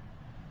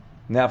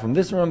 Now, from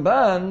this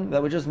Ramban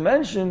that we just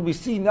mentioned, we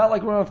see not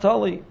like Rav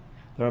Tali.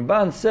 The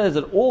Ramban says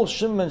that all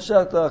Shimon ben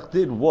Shetach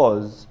did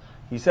was,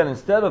 he said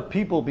instead of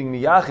people being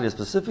miyachid a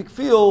specific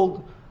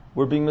field,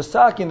 we're being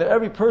masakin that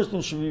every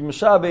person should be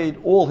mishabed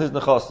all his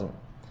nechasim.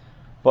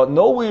 But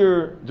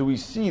nowhere do we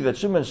see that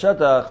Shimon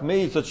Shetach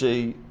made such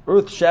a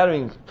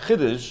earth-shattering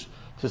chiddush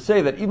to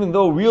say that even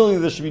though really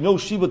there should be no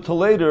Shiva till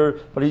later,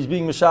 but he's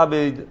being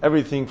mishabed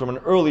everything from an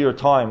earlier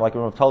time, like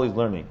Rav Tali's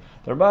learning.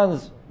 The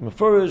Ramban's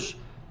mefurish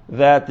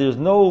that there's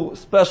no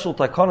special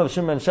takana of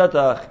Shimon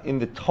Shetach in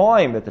the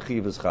time that the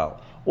Chiv is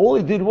chal. All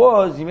he did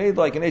was, he made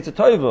like an Eitzah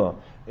Tova.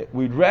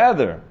 We'd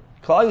rather,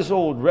 Klal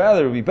Yisrael would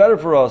rather, it would be better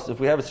for us if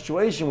we have a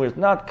situation where it's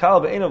not Kal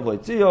Be'enav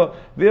Leitziyah,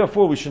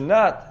 therefore we should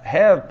not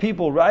have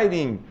people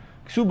writing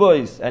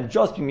Kesubos and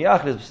just be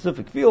miyachid a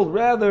specific field,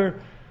 rather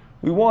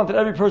we want that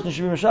every person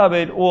should be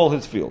mishabed all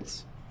his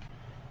fields.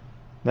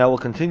 Now we'll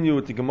continue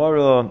with the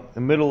Gemara in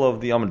the middle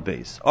of the Amud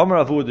Beis.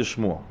 Amar Avu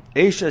Deshmuel.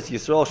 Eishes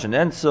Yisrael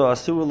shenensa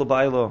asur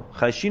l'baylo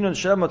chayshinon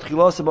shema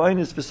tchilasa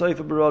ba'aynis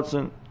v'seifa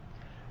b'ratzon.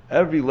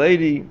 Every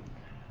lady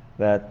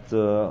that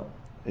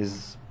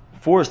is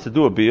forced to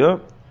do a bia,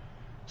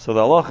 so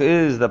the halacha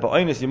is that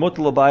ba'aynis yimut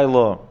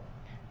l'baylo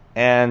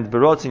and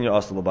b'ratzon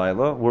ya'as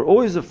l'baylo. We're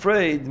always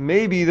afraid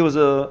maybe there was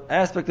an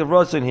aspect of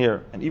ratzon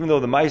here, and even though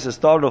the Maisa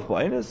started off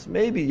ba'aynis,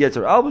 maybe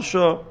Yetzer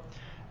Albasha,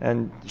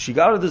 and she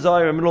got a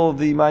desire in the middle of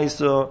the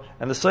Maisa,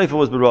 and the Seifa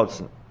was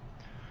b'ratzon.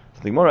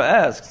 So the Gemara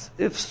asks,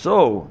 if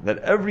so, that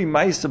every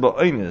Maisa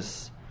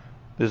ba'aynis,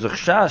 there's a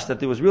chash that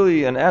there was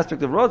really an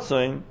aspect of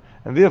ratzon,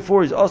 and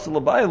therefore he's asal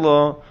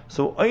l'bayla,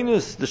 so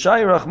aynis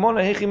d'shai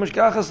rachmona hechi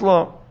mishkachas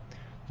la.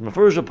 The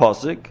Mefurish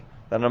pasuk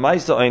that a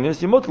Maisa aynis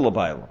yimut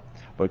l'bayla.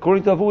 But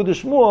according to Avu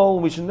Deshmuel,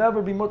 we should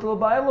never be mutal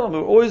ba'ila.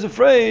 We're always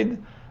afraid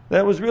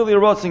that was really a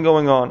rotzing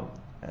going on.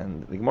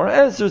 And the Gemara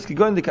answers, "Ki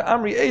goin de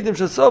ka'amri edim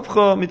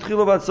shesavcha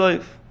mitchila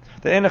v'atzaif."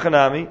 The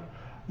enechanami,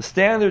 the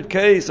standard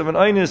case of an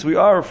einus, we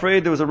are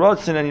afraid there was a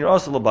rotzing and you're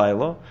asal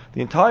ba'ila.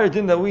 The entire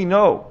din that we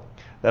know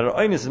that an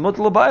einus is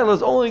mutal ba'ila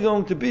is only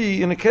going to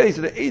be in a case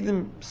that the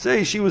edim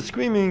say she was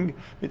screaming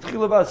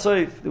mitchila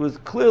v'atzaif. There was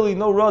clearly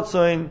no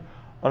rotzing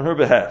on her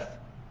behalf.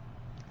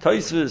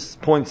 Taisvis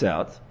points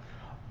out,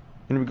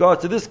 in regard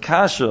to this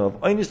kasha of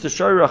Einis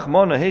Teshari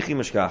Rachmana Hechi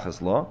Mishkachas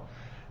Law,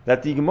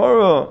 that the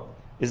Gemara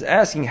is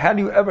asking, how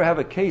do you ever have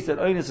a case that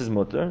Einis is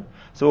mutter?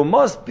 So it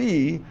must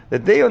be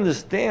that they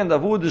understand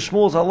Avu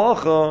Deshmuel's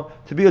halacha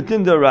to be a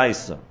din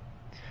d'oraisa.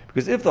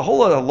 Because if the whole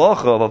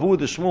halacha of Avu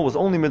Deshmuel was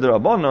only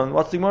midrabanan,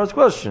 what's the Gemara's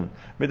question?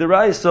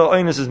 Midraisa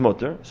Einis is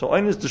mutter. So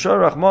Einis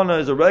Teshari Rachmana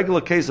is a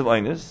regular case of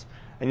Einis,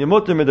 and you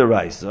mutter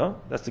midraisa.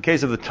 That's the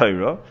case of the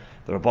Torah.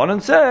 The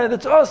Rabbanan said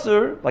it's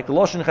asur, like the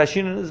Lashon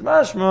Chashin is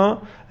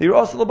mashma, that you're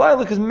asur l'bayla,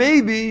 because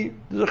maybe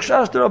there's a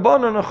chash to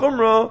Rabbanan, a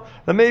chumrah,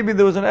 that maybe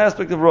there was an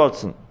aspect of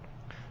rotzen.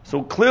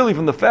 So clearly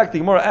from the fact the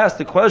Gemara asked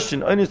the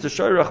question, Einis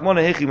Teshari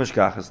Rachmana Hechi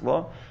Mishkachas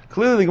La,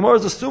 clearly the Gemara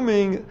is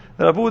assuming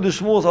that Avu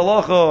Deshmuel's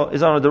halacha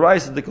is on a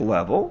derisidic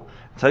level.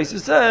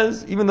 Taisa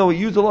says, even though he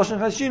used the Lashon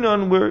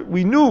Chashinon, where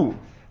we knew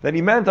that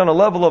he meant on a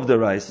level of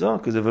deraisa,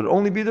 because if it would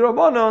only be the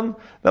Rabbanan,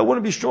 that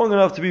wouldn't be strong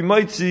enough to be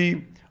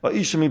mitzi so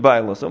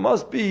it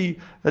must be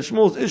that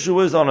Shmuel's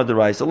issue is on a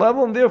deraisa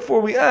level, and therefore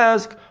we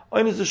ask,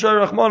 now a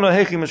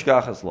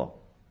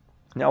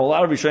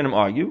lot of Rishonim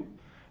argue,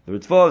 the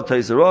Ritva, the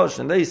Teisarosh,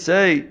 and they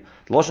say,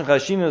 the Lashon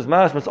Chashin is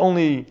mashma, it's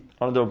only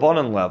on the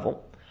Rabbanan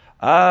level.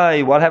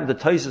 What happened to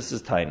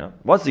Taisus' Taina?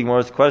 What's the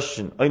Gemara's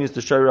question? It's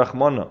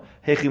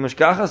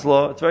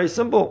very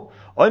simple.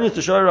 On a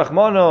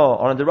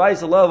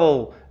deraisa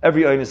level,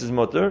 every Einis is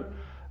mutter.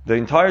 The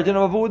entire din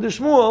of Avu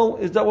Deshmuel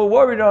is that we're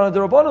worried on a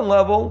Rabbanan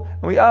level,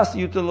 and we ask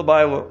you to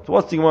l'bayla. So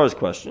what's the Gemara's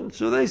question?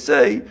 So they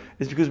say,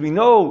 it's because we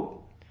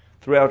know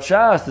throughout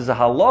Shas there's a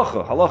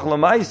halacha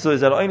l'maisa,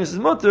 is that Einis is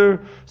mutter,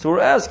 so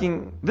we're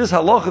asking this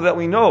halacha that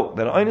we know,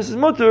 that Einis is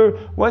mutter,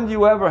 when do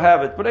you ever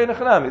have it? But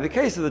the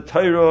case of the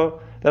Torah,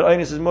 that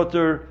Einis is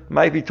mutter,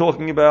 might be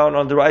talking about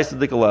on the Raisa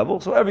level,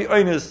 so every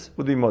Einis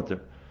would be mutter.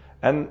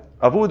 And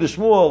Avu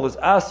Deshmuel is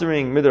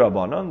answering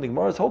midrabanan. The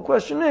Gemara's whole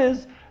question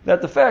is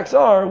that the facts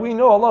are, we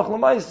know Allah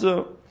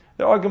l'maisa,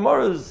 there are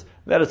Gemaras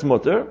that it's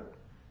mutter.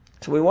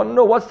 So we want to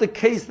know what's the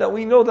case that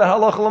we know that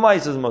halacha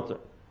l'maisa is mutter.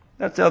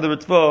 That's how the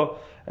Ritva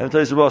and the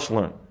Teisus Rosh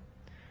learn.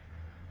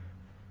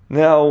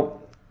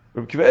 Now,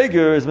 Rabbi Akiva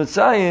Eiger is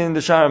mitzayin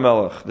the Shar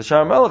Melech. The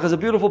Shar Melech has a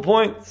beautiful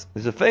point.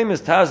 There's a famous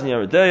Taz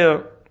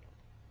Yeredeya,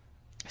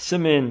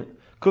 Simin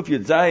Kuf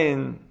Yud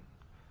Zayin,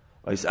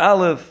 Ois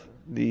Aleph.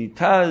 The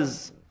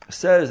Taz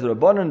says the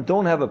Rabbanan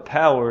don't have a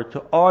power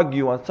to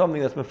argue on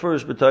something that's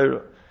mefurish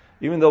b'Torah.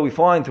 Even though we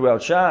find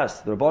throughout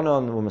Shas, the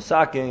Rabbanan were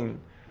masaking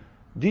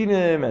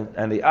dinim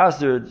and they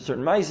answered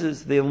certain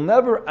maises, they'll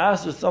never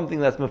answer something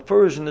that's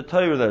mefurish in the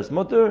Torah that is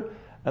mutter,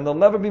 and they'll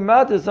never be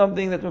mad at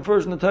something that's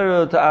mefurish in the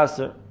Torah to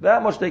answer.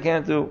 That much they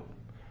can't do.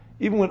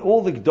 Even with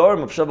all the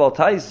Gdarim of Shaval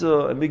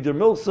Taisa and Migdar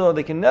Milsa,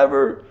 they can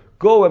never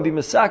go and be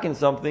masaking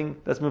something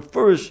that's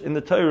mefurish in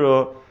the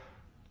Torah,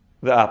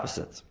 the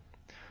opposite.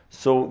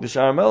 So the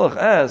Shar Melech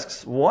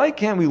asks, why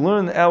can't we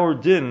learn our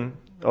din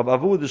of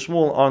Avu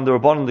Deshmuel on the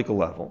Rabbanic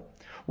level?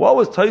 What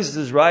was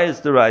Taisus'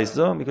 rayas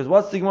deraisa? Because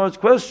what's the Gemara's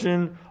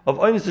question of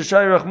Einis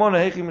Teshari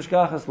Rachmana Hechi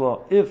Mishkachas La?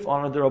 If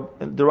on a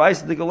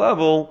deraisa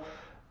level,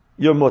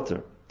 you're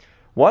mutter.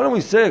 Why don't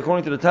we say,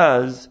 according to the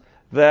Taz,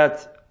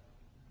 that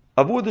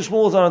Avu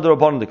Deshmuel is on a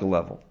Rabbanic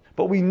level?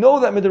 But we know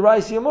that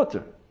midiraisa you're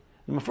mutter.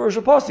 The Mefurish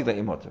pasuk that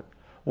you're mutter.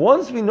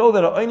 Once we know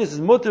that an Einis is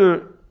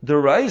mutter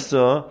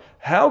deraisa,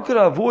 how could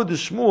Avur the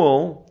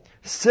Shmuel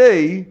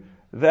say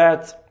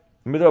that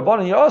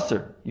midrabanan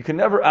yaser? You can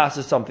never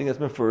ask something that's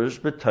Mefurish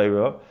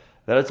b'Torah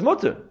that it's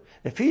mutter.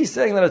 If he's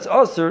saying that it's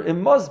aser, it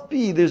must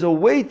be there's a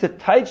way to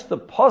touch the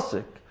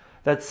pasuk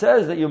that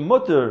says that you're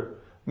mutter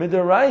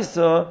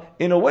midiraisa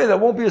in a way that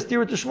won't be a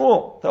steer to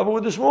Shmuel, to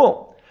Avur the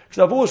Shmuel.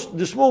 Because Avur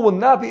the Shmuel will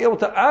not be able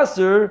to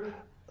aser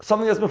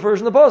something that's Mefurish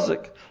in the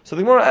pasuk. So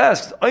the Gemara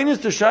asks,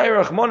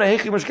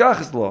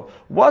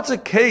 what's a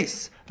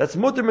case that's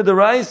mutter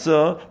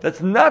midiraisa that's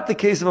not the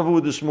case of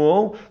Avur the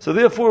Shmuel? So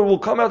therefore it will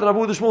come out that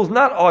Avur the Shmuel is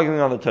not arguing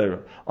on the Torah.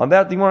 On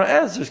that the Gemara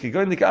answers, there's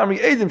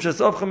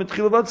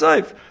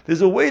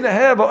a way to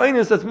have a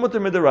Einis that's mutter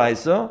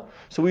midiraisa.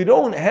 So we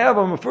don't have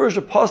a Mefurish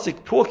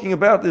pasuk talking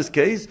about this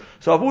case.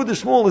 So Avur the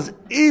Shmuel is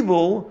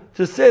able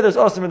to say there's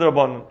asim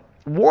midrabanan.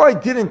 Why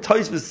didn't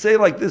Taisvis say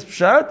like this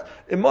pshat?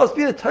 It must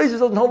be that Taisvis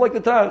doesn't hold like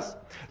the Taz.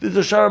 There's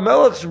a Shara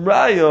Melech's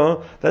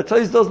raya that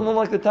Taisvis doesn't learn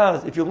like the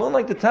Taz. If you learn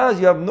like the Taz,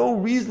 you have no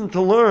reason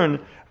to learn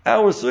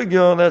our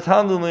sugya that's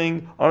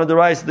handling on a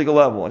deraistic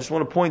level. I just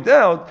want to point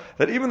out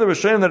that even the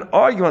Rishonim that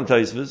argue on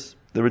Taisvis,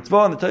 the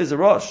Ritva and the Taisvis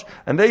Rosh,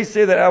 and they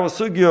say that our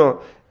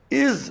sugya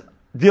is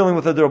dealing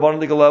with a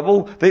derabanan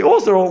level, they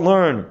also don't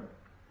learn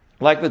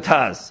like the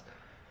Taz.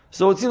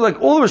 So it seems like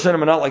all the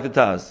Rishonim are not like the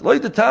Taz.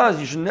 Like the Taz,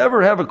 you should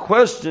never have a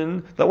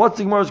question that what's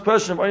the Gemara's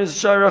question if Avur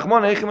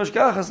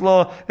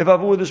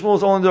the Shmuel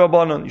is only the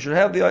Rabbanon. You should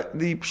have the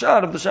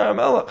pshat of the Shara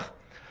Melech.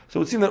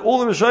 So it seems that all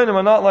the Rishonim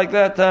are not like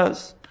that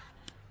Taz.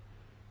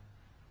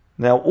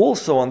 Now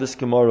also on this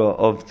Gemara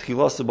of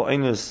Tchilasa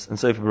Ba'inus and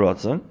Sefer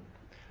Baratzon,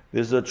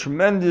 there's a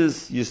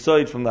tremendous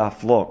yisoid from the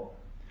Haflah.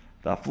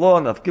 The Haflah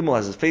and the Gimel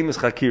has a famous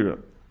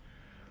Chakira.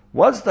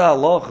 What's the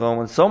halacha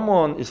when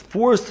someone is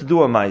forced to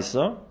do a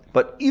Maisa,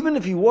 but even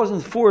if he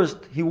wasn't forced,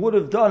 he would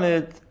have done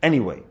it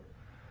anyway?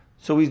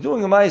 So he's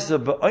doing a Maisa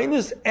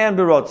b'Einis and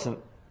b'Ratzon.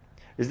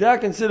 Is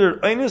that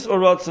considered Einis or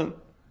Ratzon?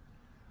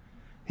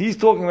 He's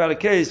talking about a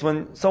case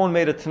when someone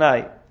made a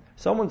Tanai.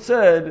 Someone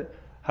said,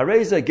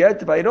 Hareza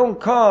get, but I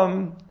don't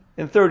come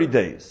in 30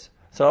 days.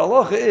 So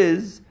halacha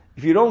is,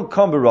 if you don't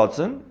come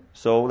b'Ratzon,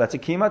 so that's a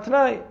Kima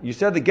Tanai. You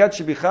said the get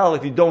should be Chal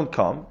if you don't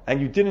come, and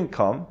you didn't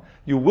come,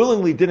 you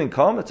willingly didn't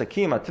come, that's a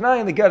Kima Tanai,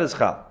 and the get is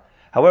Chal.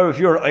 However, if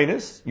you're an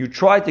Einis, you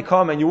tried to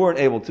come and you weren't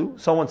able to,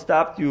 someone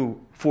stopped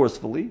you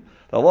forcefully,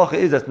 the halacha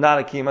is that's not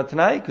a Kima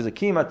Tanai, because a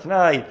Kima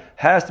Tanai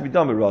has to be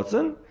done by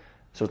Ratzon,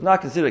 so it's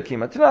not considered a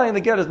Kima Tanai, and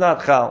the get is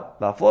not Chal.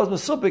 The Haflah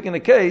is Mesupik in a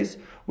case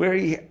where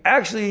he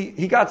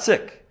got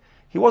sick.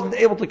 He wasn't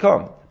able to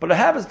come. But it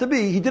happens to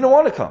be, he didn't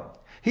want to come.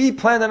 He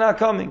planned on not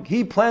coming.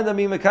 He planned on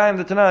being Mekayim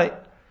the Tanai.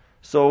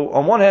 So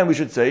on one hand we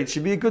should say it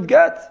should be a good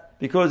get,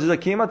 because it's a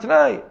Kima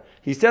Tanai.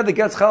 He said the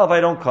get's Chal if I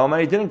don't come,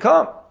 and he didn't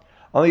come.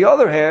 On the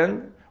other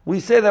hand, we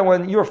say that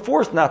when you're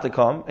forced not to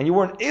come, and you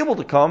weren't able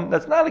to come,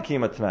 that's not a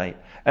Kima Tanai.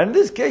 And in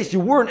this case, you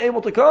weren't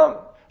able to come.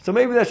 So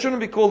maybe that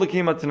shouldn't be called a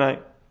Kima Tanai.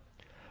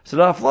 So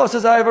the Haflah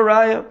says, I have a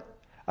Raya.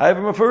 I have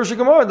a Mefurish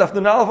Gemara,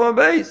 Dafnun Aleph on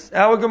base.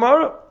 Our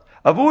Gemara.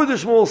 Avur the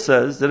Shmuel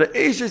says that an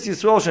Eishes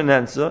Yisrael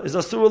Shenensa is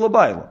Asur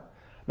L'Bayla.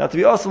 Now to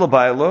be Asur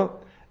L'Bayla,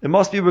 it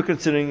must be we're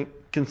considering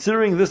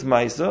this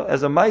Maisa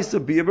as a Maisa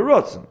B'Yeh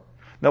B'Ratzon.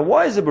 Now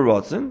why is it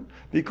B'Ratzon?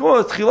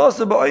 Because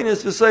Tchilasa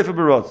Ba'Einis V'Seifa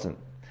B'Ratzon.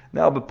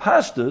 Now,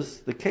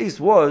 B'Pashtus, the case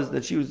was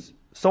that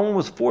someone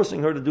was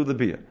forcing her to do the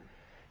biyah.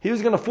 He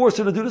was going to force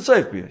her to do the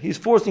safe biyah. He's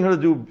forcing her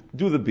to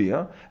do the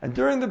biyah. And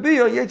during the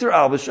biyah, Yeter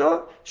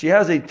Albasha, she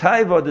has a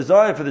taiva,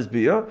 desire for this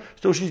biyah,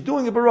 so she's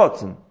doing a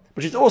baratzon.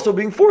 But she's also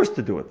being forced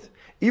to do it.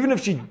 Even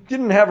if she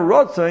didn't have a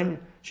ratzon,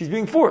 she's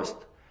being forced.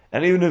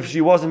 And even if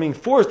she wasn't being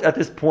forced at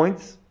this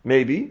point,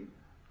 maybe,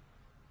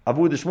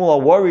 Avur the Shmuel are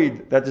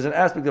worried that there's an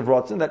aspect of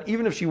ratzon, that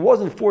even if she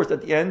wasn't forced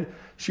at the end,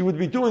 she would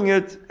be doing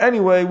it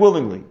anyway,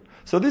 willingly.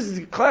 So this is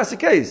a classic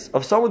case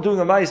of someone doing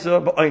a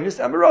Maisa b'Einis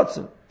and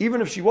b'Ratzon.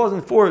 Even if she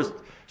wasn't forced,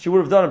 she would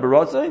have done it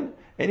b'Ratzon,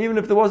 and even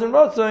if there wasn't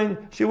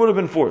Ratzon, she would have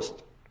been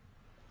forced.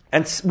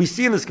 And we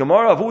see in this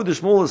Gemara, Avur the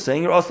Shmuel is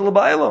saying, you're Asur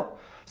L'Bayla.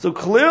 So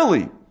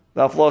clearly,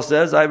 the Haflah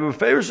says, I have a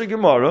favorite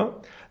Gemara,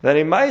 that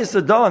a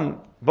Maisa done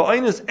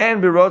b'Einis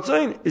and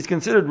b'Ratzon is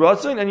considered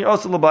Ratzon, and you're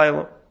Asur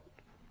L'Bayla.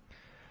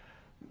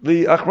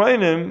 The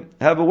Achrayim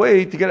have a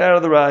way to get out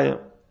of the Raya.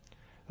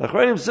 The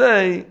Achrayim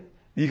say,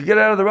 you could get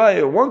out of the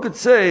raya. One could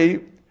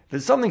say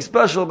there's something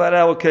special about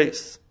our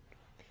case.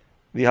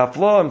 The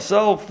Haflah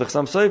himself, the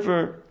Chassam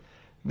Sofer,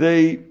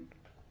 they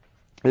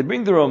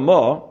bring the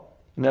Ramah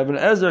and have an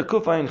Ezer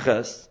Kufayin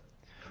Ches,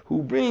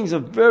 who brings a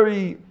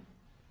very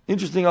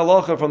interesting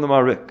halacha from the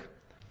Marik,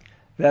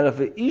 that if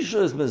an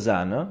Isha is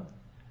Mezana,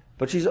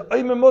 but she's an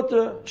Oymer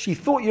Mutter, she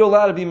thought you're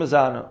allowed to be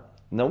Mezana.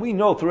 Now we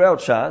know throughout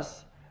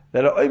Shas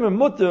that an Oymer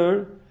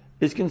Mutter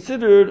is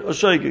considered a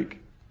Shaygig.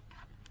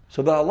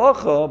 So the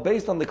halacha,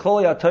 based on the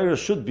Klal HaTorah,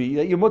 should be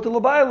that you're mutter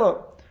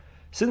l'bayla.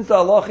 Since the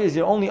halacha is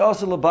you're only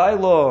asur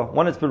l'bayla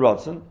when it's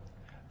b'Ratzon,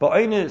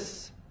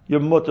 b'Einis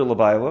you're mutter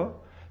l'bayla.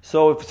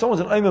 So if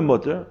someone's an Oymer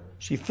mutter,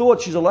 she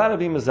thought she's allowed to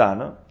be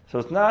mezana, so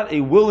it's not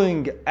a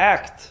willing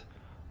act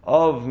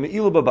of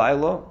Me'ila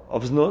B'Baila,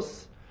 of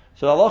Znus,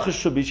 so the halacha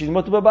should be she's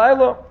mutter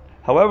B'Baila.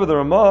 However, the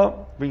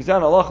Ramah brings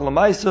down halacha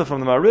L'maisa from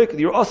the Marik,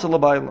 you're also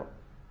L'Baila.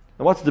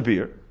 Now what's the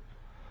beer?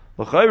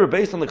 L'chayra,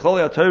 based on the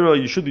Klali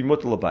HaTorah, you should be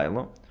mutter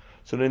L'Baila.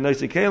 So the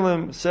Neisei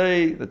Kalim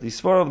say that the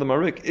Svar of the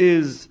Marik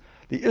is,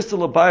 the Issa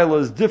L'Baila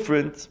is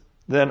different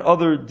than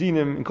other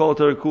dinim in Kol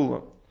HaTorah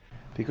Kula.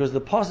 Because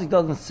the pasuk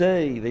doesn't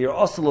say that you're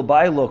also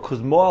L'Baila because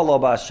Mo'ala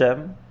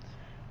B'Hashem.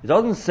 It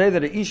doesn't say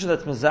that an Isha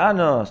that's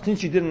Mezana, since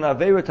she did an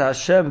Aveira to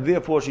Hashem,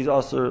 therefore she's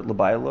also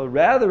L'Baila.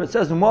 Rather, it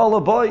says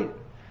Mo'ala Boy.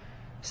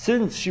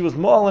 Since she was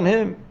Mo'al on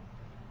him,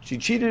 she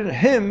cheated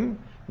him,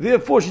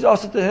 therefore she's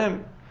also to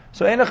him.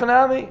 So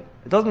Einachanami,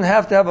 it doesn't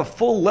have to have a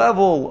full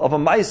level of a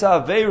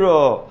Maisa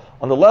Aveira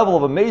on the level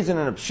of a Mazin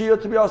and a Pshia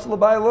to be also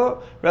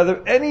L'Baila.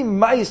 Rather, any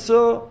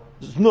Maisa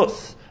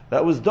Znus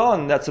that was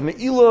done, that's a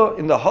Me'ila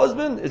in the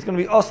husband, is going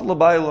to be also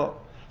L'Baila.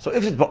 So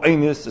if it's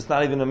Ba'inus, it's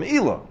not even a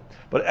Me'ila.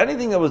 But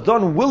anything that was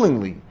done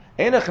willingly,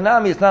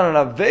 Einachanami, it's not an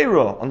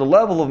Aveira on the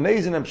level of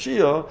Mazin and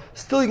Pshia,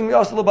 still you can be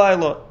also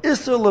L'Baila.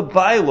 Isser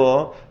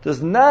L'Baila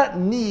does not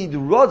need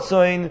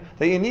Rodzain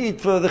that you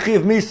need for the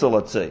Chiv Misa,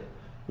 let's say.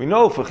 We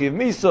know for Chiv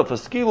Misa, for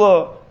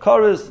Skila,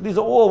 Karis, these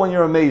are all when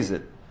you're a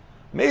Mazid.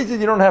 Mazid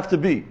you don't have to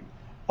be.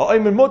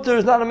 Ayman Mutter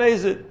is not a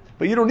Mazid,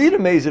 but you don't need a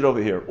Mazid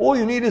over here. All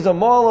you need is a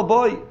Ma'ala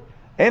Boy.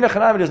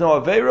 Einachanami, there's no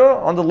Aveira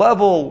on the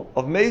level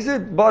of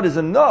Mazid, but is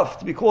enough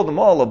to be called a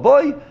Ma'ala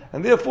Boy,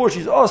 and therefore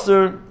she's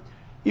Asr,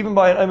 even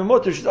by an Ayman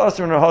Mutter, she's Asr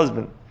in her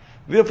husband.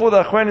 Therefore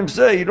the Achronim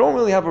say, you don't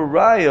really have a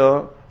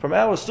Raya from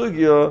our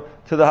Sugya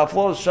to the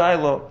Haflaz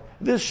Shaila.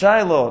 This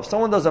Shaila, if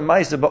someone does a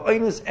Maisa, but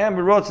Einus and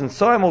B'Ratzin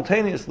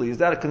simultaneously, is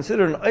that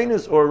considered an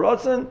Einus or a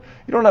Ratzin?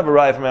 You don't have a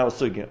Raya from our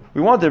Sugya.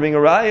 We want there being a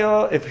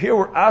Raya, if here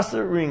we're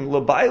Asering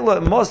L'Baila,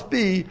 it must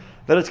be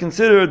that it's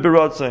considered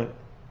B'Ratzin.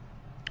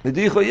 The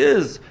Dicha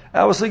is,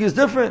 our Sugya is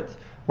different.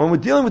 When we're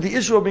dealing with the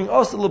issue of being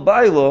Asr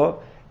L'Baila,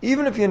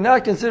 even if you're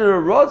not considered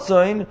a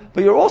Ratzin,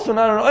 but you're also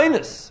not an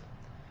Einus.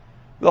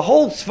 The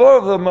whole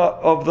tzvar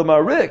of the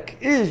Marik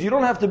is you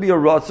don't have to be a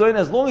Ratzin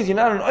as long as you're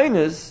not an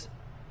Einus.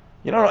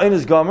 You're not an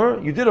Einus Gomer.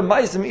 You did a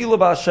Ma'isa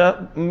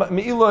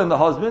Me'ila in the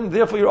husband,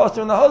 therefore you're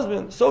also in the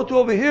husband. So too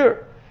over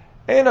here.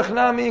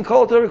 Einachnami and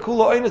Kol Torah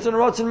Kula Einus and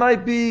Ratzin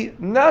might be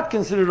not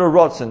considered a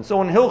Ratzin.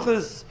 So in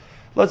Hilchis,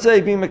 let's say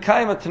being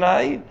Mekayim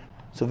Tanai,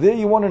 so there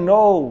you want to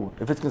know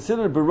if it's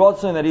considered a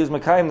B'Ratzin that he was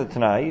Mekayim the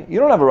Tanai. You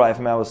don't have a Raya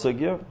from our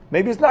Sugya.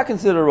 Maybe it's not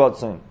considered a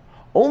Ratzin.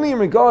 Only in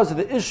regards to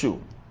the issue,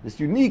 this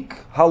unique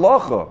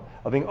halacha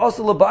of being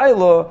Asr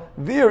L'Baila,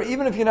 there,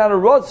 even if you're not a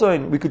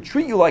Ratzin, we could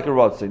treat you like a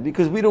Ratzin,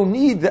 because we don't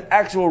need the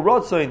actual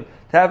Ratzin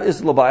to have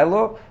Isr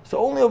L'Baila. So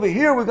only over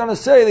here we're going to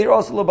say that you're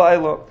Asr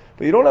L'Baila.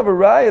 But you don't have a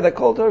Raya that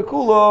Kol Torah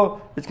Kula,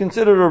 it's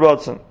considered a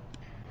Ratzin.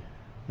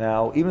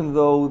 Now, even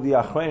though the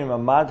Achronim are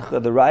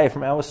Madcha, the Raya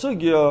from our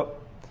Sugya,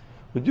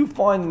 we do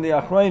find in the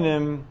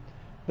Achronim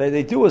that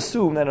they do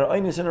assume that an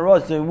Einus and a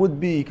Ratzin would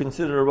be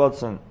considered a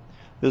Ratzin.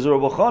 There's a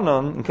Rabbi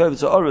Chanan in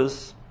Kavitz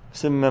Ha'aris,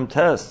 Sim Mem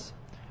Tes,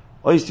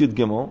 Ois Yud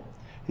Gimel.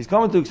 He's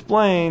coming to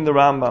explain the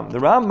Rambam. The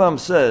Rambam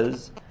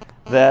says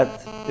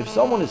that if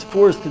someone is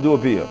forced to do a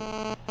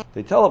biyah,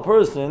 they tell a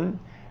person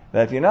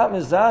that if you're not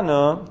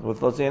mizana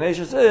with, let's say, an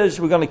Eishes Ish,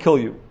 we're going to kill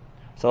you.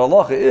 So the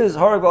halacha is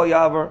Harag Bal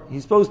Yavar,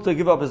 he's supposed to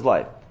give up his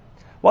life.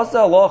 What's the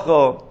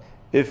halacha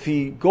if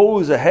he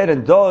goes ahead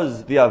and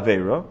does the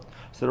Aveira?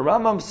 So the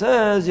Rambam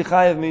says,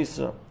 Yechayev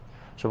Misa.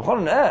 Rabbi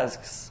Chanan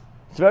asks,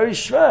 it's very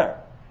shver.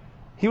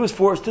 He was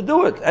forced to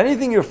do it.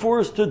 Anything you're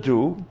forced to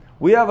do,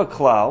 we have a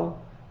klal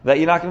that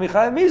you're not going to be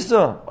Chayev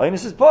Misa.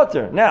 Einus is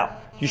potter. Now,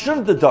 you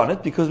shouldn't have done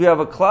it because we have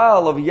a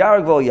klal of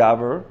Yarag Val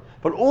Yavar,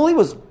 but all he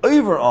was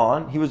over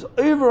on, he was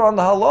over on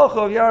the halacha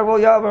of Yarag Val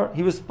Yavar.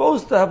 He was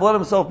supposed to have let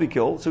himself be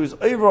killed, so he was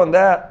over on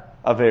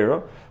that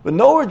Aveira. But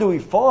nowhere do we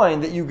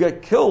find that you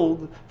get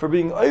killed for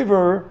being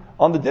over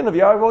on the din of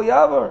Yarag Val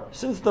Yavar.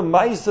 Since the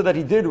Maisa that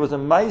he did was a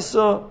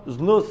Maisa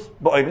Znus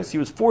Ba'inus, he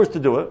was forced to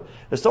do it.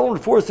 If someone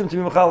forced him to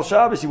be Mechal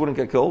Shabbos, he wouldn't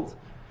get killed.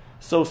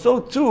 So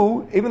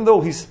too, even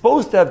though he's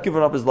supposed to have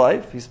given up his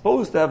life, he's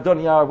supposed to have done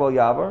Yarag Val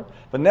Yavar,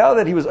 but now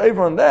that he was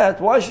over on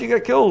that, why should he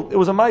get killed? It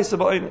was a Maisa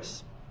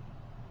Ba'inus.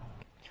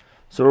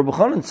 So Rabbi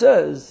Chanan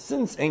says,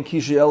 since En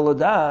Kishui El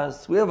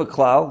Ladas, we have a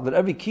klal that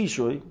every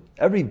Kishui,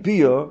 every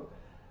biyah,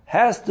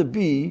 has to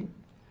be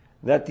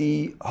that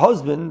the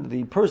husband,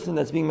 the person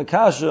that's being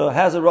Makasha,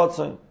 has a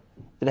Ratzon.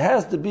 It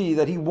has to be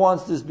that he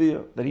wants this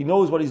biyah, that he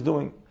knows what he's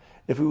doing.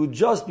 If he would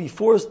just be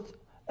forced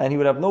and he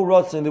would have no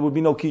Ratzon, there would be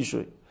no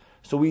Kishui.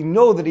 So we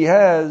know that he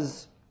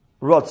has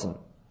Ratzon.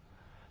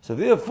 So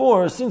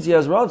therefore, since he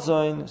has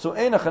Ratzon, so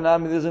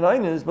Einachanami, there's an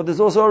Einus, but there's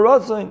also a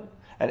Ratzon.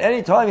 And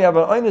any time you have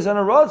an Einus and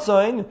a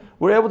Ratzon,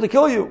 we're able to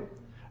kill you.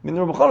 I mean,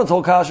 the Rabbi Chanan's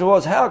whole kasha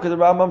was, how could the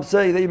Rambam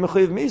say that you're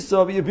Mechayiv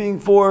Misa, but you're being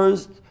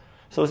forced?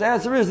 So his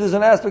answer is, there's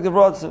an aspect of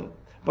Ratzon.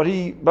 But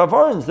he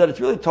bavarns that it's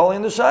really totally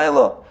in the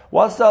Shaila.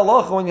 What's the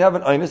halacha when you have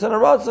an Einus and a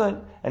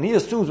Ratzon? And he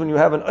assumes when you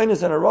have an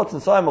Einus and a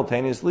Ratzon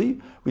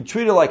simultaneously, we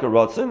treat it like a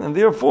Ratzon, and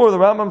therefore the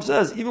Rambam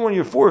says, even when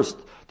you're forced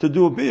to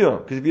do a biyah,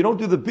 because if you don't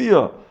do the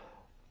biyah,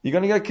 you're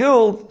going to get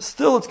killed,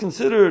 still it's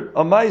considered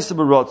a Ma'aseh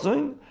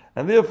b'Ratzon,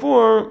 and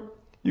therefore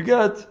you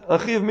get a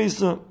chiv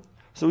misa.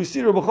 So we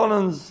see Rabbi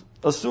Chanan's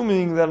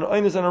assuming that an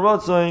Einis and a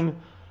Ratzain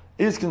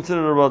is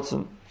considered a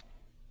Ratzin.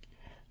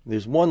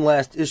 There's one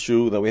last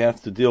issue that we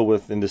have to deal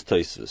with in this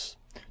Tosfos.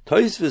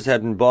 Tosfos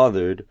hadn't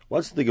bothered.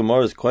 What's the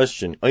Gemara's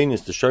question?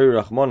 Einis the Shari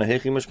Rachmana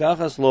Hechi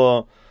Mishkachas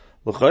Lo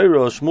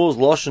L'Chayra Shmuel's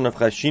Lashon of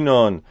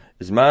Chashinon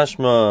is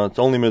mashma. It's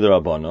only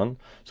midrabanan.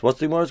 So what's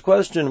the Gemara's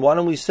question? Why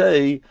don't we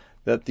say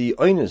that the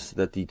Einis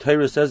that the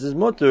Torah says is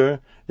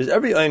mutter is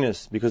every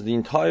Einis, because the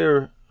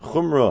entire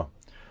Chumrah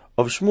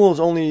of Shmuel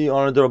is only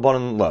on a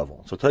derabanan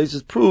level. So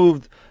Tosfos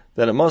proved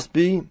that it must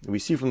be, we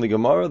see from the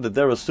Gemara, that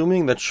they're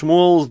assuming that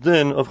Shmuel's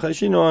din of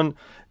Chashinon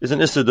is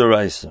an Issa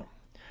Deraisa.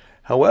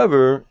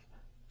 However,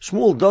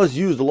 Shmuel does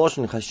use the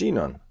Lashon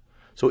Chashinon.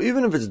 So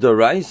even if it's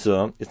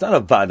Deraisa, it's not a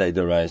Vadai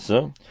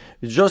Deraisa.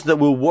 It's just that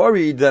we're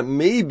worried that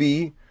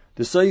maybe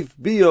the Seif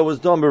Bia was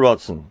done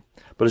Beratzin.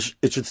 But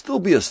it should still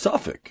be a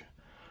suffix.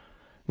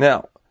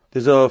 Now,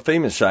 there's a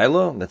famous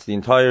Shaila, that's the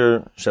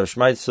entire Shev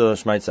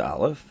Shmaitza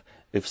Aleph.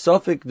 If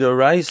suffix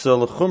Deraisa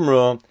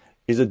L'Chumra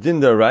is a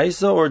din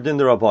deraisa or a din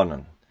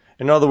derabanan.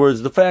 In other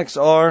words, the facts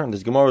are, and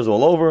this Gemara is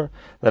all over,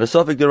 that a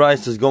suffix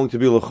deraisa is going to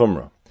be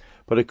l'chumra.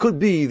 But it could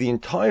be the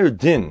entire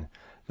din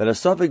that a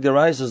suffix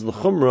deraisa is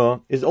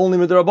l'chumra is only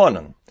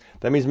midarabanan.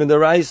 That means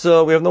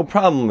midaraisa, we have no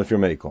problem if you're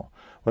mekel.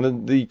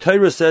 When the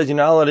Torah says you're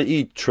not allowed to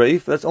eat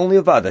treif, that's only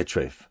a vadai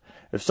treif.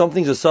 If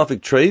something's a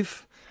suffix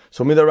treif,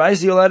 so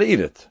midaraisa you're allowed to eat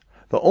it.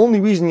 The only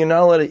reason you're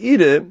not allowed to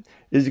eat it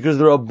is because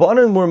the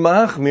Rabbanan were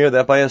machmir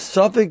that by a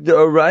suffix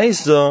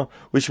deraisa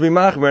we should be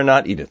machmir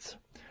not eat it.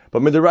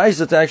 But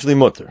midaraisa it's actually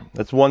mutter.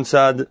 That's one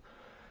side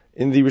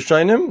in the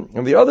Rishonim,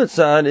 and the other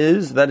side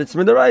is that it's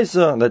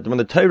midaraisa, that when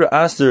the Torah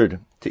asked to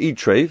eat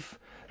treif,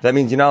 that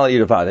means you're not allowed to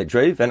eat a vadai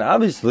treif, and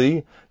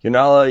obviously you're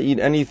not allowed to eat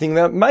anything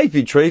that might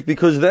be treif,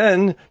 because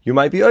then you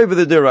might be over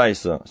the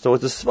deraisa. So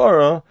it's a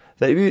svara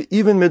that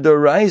even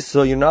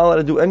midaraisa you're not allowed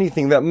to do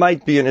anything that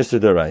might be an issa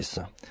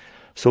deraisa.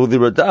 So the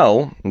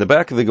Radal, in the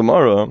back of the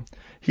Gemara,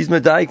 he's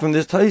medaik from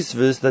this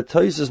Tosfos that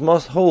Tosfos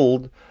must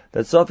hold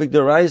that suffix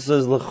deraisa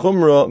is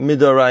l'chumra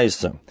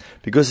midaraisa.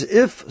 Because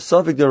if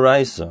suffix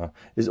deraisa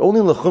is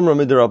only l'chumra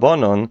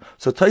midarabanan,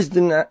 so Tosfos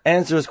didn't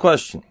answer his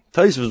question.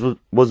 Tosfos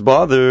was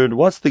bothered.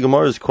 What's the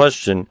Gemara's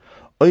question?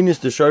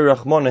 Einis d'shari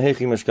rachmana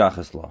hechi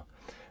mishkachas la.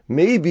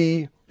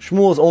 Maybe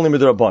Shmuel is only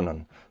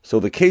midarabanan. So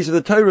the case of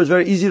the Torah is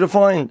very easy to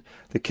find.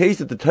 The case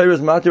that the Torah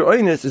is matir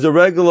einis is a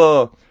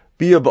regular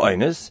Bia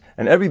ba'ainis,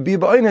 and every Bia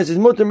ba'ainis is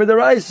mutter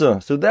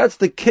midaraisa. So that's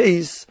the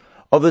case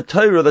of the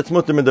Torah that's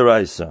mutter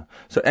midaraisa.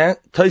 So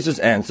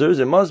Tosfos answers,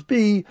 it must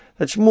be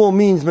that Shmuel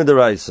means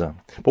midaraisa.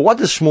 But what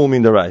does Shmuel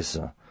mean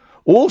deraisa?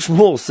 All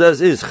Shmuel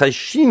says is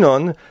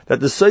chashinon,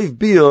 that the Seif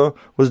Bia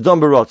was done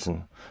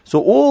beratzin.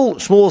 So all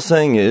Shmuel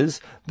saying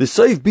is the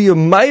Seif Bia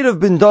might have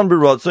been done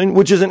beratzin,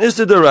 which is an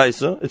issa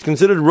deraisa. It's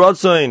considered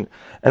ratzin,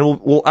 and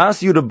we'll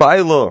ask you to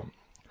baila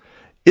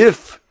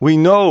if we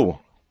know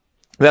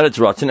that it's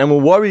ratzin, and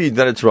we're worried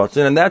that it's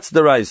ratzin, and that's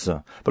the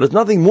raisa. But it's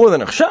nothing more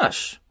than a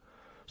chashash.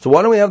 So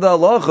why don't we have the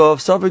halacha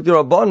of suffix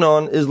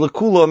derabanan is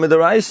lekula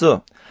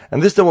midaraisa,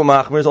 and this that we're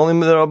machmir is only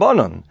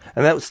midarabanan,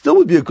 and that still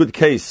would be a good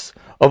case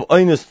of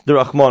einis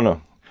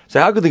derachmana. So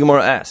how could the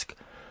Gemara ask?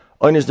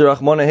 Einis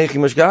derachmana hechi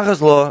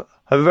mishkachas lo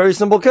have a very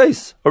simple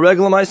case, a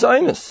regular ma'isa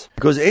einis.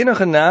 Because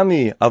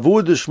Einachanami,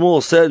 Avud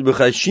Shmuel said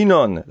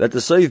b'chashinon that the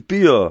Seif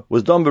Bia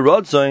was done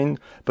b'radzain,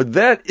 but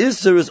that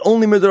Isser is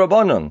only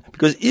midrabanan.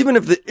 Because even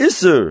if the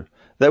Isser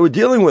that we're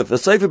dealing with, the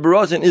Seif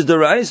b'radzain is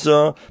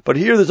deraisa, but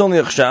here there's only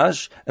a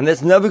chashash, and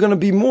that's never going to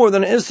be more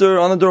than an Isser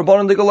on the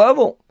derabanan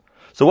level.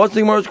 So what's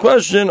the Gemara's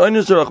question?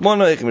 Einis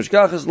derachmana hechi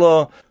mishkachas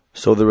lo.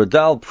 So the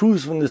Radal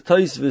proves from this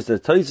Tosfos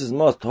that Tosfos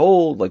must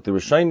hold, like the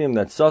Rishonim,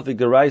 that suffix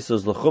deraisa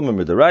is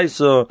l'chumim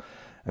midaraisa.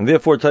 And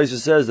therefore, Tosfos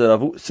says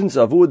that since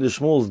Avud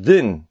Shmuel's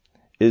din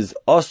is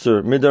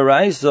Aser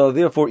midaraisa,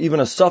 therefore even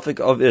a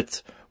suffix of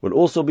it would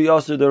also be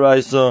Aser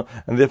deraisa,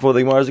 and therefore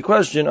the Gemara has a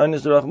question,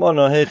 Einis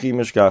derachmana hechi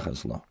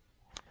mishkachas la.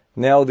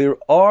 Now, there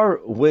are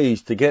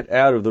ways to get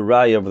out of the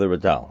raya of the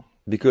Radal,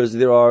 because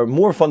there are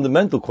more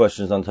fundamental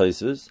questions on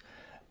Tosfos,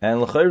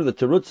 and l'chayr the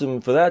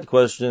terutzim for that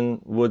question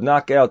would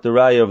knock out the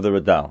raya of the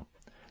Radal.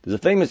 There's a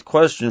famous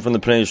question from the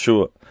Pnei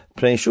Yeshua.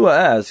 Pnei Yeshua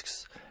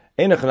asks,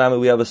 Einachanami,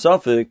 we have a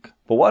suffix,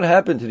 but what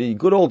happened to the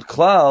good old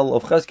klal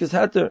of cheskes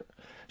heter?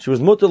 She was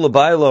mutter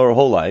l'bayla her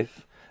whole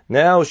life.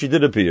 Now she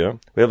did appear.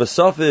 We have a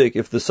suffix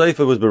if the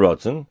seifa was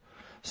beratzin.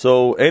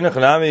 So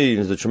Einachanami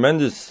is a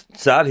tremendous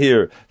tzad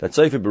here that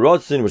seifa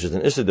beratzin, which is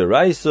an issa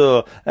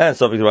deraisa, and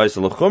suffix deraisa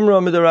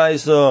l'chumra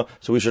mideraisa.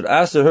 So we should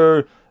ask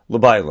her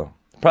l'bayla.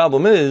 The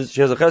problem is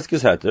she has a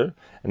cheskes heter,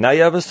 and now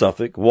you have a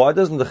suffix. Why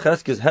doesn't the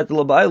cheskes heter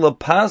l'bayla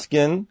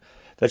paskin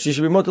that she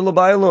should be mutter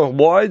l'bayla?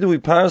 Why do we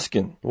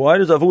paskin? Why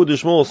does Avud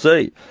Shmuel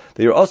say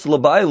that you're us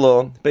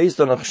l'bayla based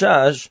on a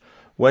chashash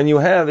when you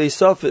have a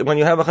suffix, when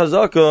you have a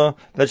chazaka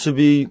that should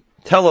be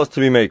tell us to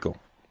be mekel?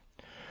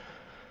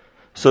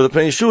 So the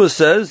Pnei Yeshua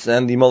says,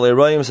 and the Malei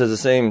Rayim says the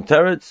same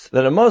teretz,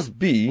 that it must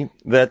be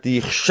that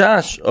the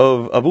chashash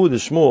of Avud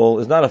Shmuel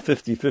is not a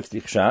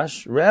 50-50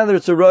 chashash, rather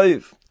it's a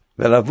raiv.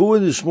 That Avuad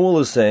Shmuel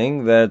is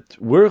saying that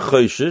we're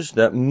chayshish,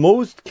 that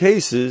most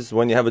cases,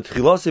 when you have a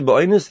tchilasi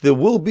ba'inus, there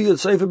will be a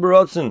sefer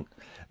beratzen.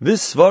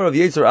 This svar of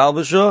Yetzer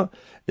Albasha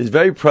is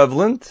very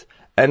prevalent,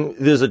 and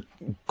there's a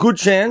good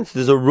chance,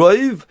 there's a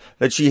raiv,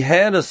 that she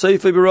had a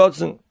sefer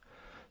beratzen.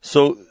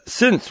 So,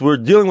 since we're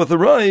dealing with a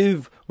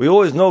raiv, we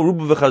always know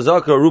Ruba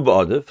v'chazaka or Ruba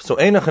adif. So,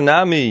 Eina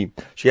Chanami,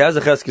 she has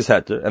a cheskes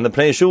heter, and the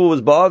Pnei Yeshua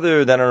was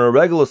bothered that on a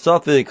regular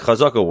suffix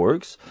chazaka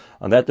works.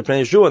 On that, the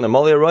Pnei Yeshua and the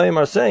Malei Arayim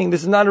are saying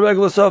this is not a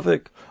regular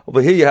suffix.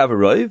 Over here, you have a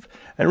raiv,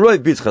 and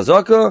raiv beats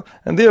chazaka,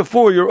 and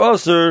therefore you're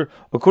aser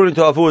according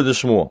to Avuad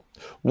Shmuel.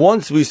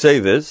 Once we say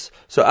this,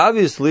 so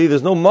obviously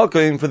there's no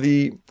makom for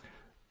the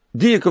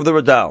diak of the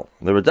Radal.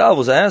 The Radal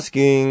was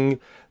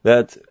asking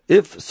that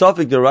if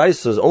Safik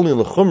Deraisa is only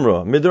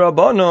L'chumra,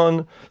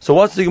 Midrabanon, so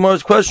what's the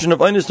Gemara's question of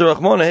Einis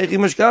Derachmona, Hechi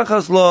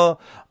Mishkachas La?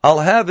 I'll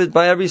have it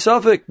by every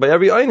Safik. By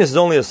every Einis is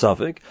only a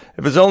Safik.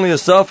 If it's only a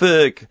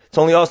Safik, it's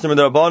only Asner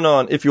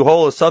Midrabanon. If you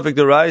hold a Safik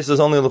Deraisa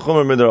is only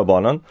L'chumra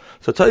Midrabanon.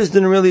 So Tais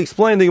didn't really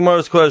explain the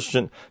Gemara's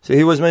question. So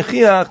he was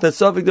Mechiach that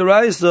Safik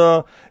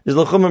Deraisa is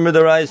L'chumra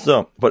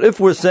Midaraisa. But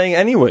if we're saying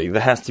anyway,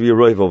 there has to be a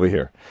Raiv over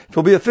here. If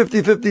it'll be a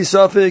 50-50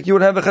 Safik, you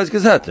would have a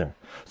Cheskes Heter.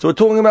 So we're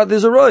talking about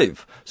there's a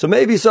raiv. So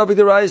maybe Safik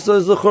Deraisa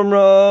is the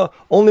Chumrah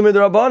only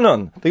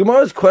Midrabanan. The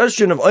Gemara's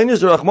question of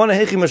Einis Rachmana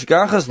Hechi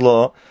Meshkachas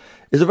La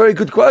is a very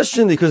good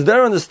question because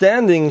they're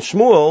understanding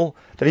Shmuel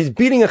that he's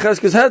beating a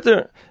Cheskes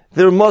Heter.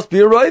 There must be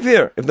a raiv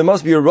here. If there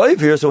must be a raiv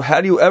here, so how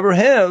do you ever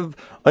have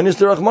Einis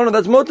Rachmana?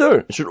 That's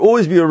mutter. It should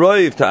always be a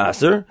raiv to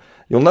Aser.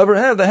 You'll never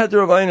have the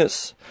Heter of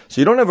Einis.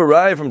 So you don't have a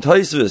raiv from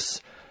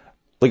Taisvis.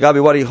 Like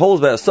what he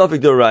holds by a Safik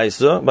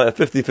Deraisa, by a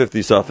 50-50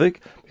 Safik,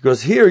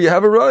 because here you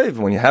have a raiv.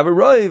 When you have a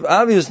raiv,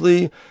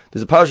 obviously,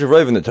 there's a parsha of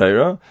raiv in the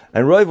Torah,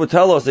 and raiv would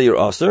tell us that you're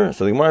aser.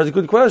 So the Gemara has a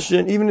good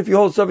question, even if you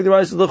hold Safik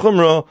Deraisa the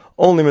Chumrah,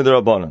 only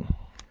midrabanan.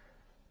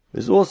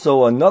 There's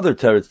also another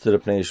teretz to the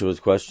Pnei Yeshua's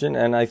question,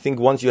 and I think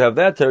once you have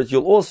that teretz,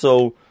 you'll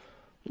also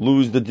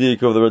lose the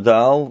dik of the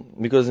Radal,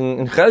 because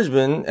in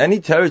Cheshbon, any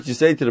teretz you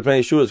say to the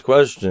Pnei Yeshua's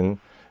question,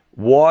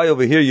 why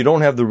over here you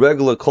don't have the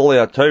regular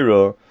Kolei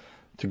HaTorah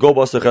to go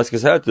bust the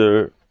Cheskes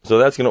Heter, so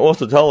that's going to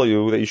also tell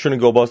you that you shouldn't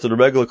go bust the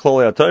regular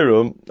Kolei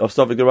HaTorah of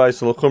Safik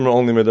Deraisa L'chumrah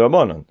only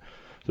midrabanan.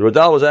 The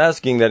Radal was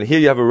asking that here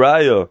you have a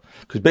raya,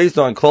 because based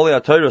on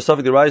Kolei HaTorah,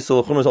 Safik Deraisa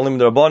L'chumrah is only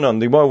midrabanan,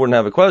 the Gemara wouldn't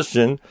have a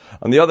question.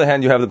 On the other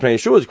hand, you have the Pnei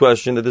Yeshua's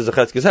question that there's a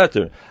Cheskes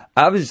Heter.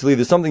 Obviously,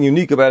 there's something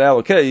unique about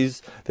our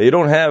case, that you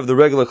don't have the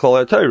regular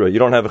Kolei HaTorah, you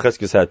don't have a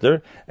Cheskes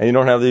Heter, and you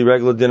don't have the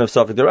regular din of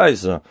Safik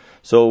Deraisa.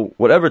 So,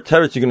 whatever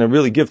teretz you're going to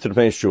really give to the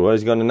Pnei Yeshua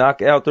is going to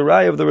knock out the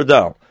raya of the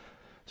Radal.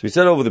 So we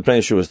said over the Pnei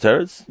Yeshua's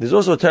teretz. There's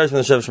also a teretz from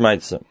the Shev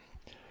Shmaitza.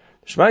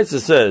 Shmaitza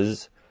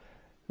says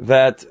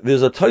that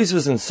there's a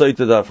Tosfos in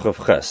Sotah Daf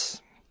Chav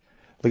Ches.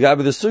 The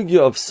sugya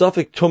of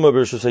Safik Tumah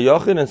b'Reshus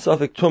HaYachid and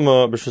Safik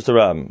Tumah b'Reshus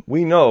HaRabim.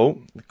 We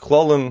know, the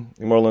Klolim,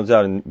 the Gemara learns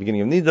out in the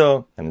beginning of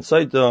Nida and in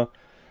Sotah,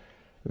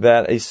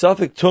 that a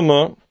Safik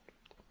Tumah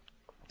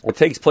that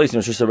takes place in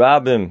Reshus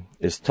HaRabim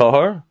is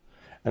Tahar,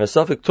 and a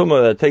Safik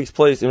Tumah that takes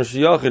place in Reshus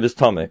HaYachid is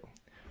Tameh.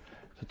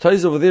 The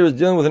Tais over there is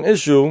dealing with an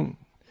issue.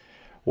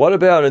 What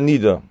about a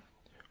Nida?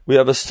 We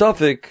have a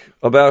suffix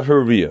about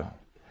her Riyah.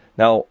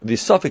 Now, the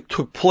suffix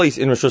took place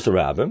in Reshus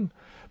HaRabim,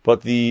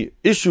 but the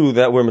issue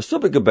that we're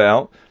mesupik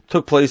about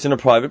took place in a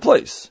private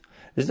place.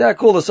 Is that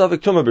called a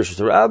suffix Tumah b'Reshus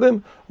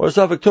HaRabim or a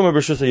suffix Tumah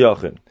b'Reshus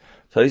HaYachid?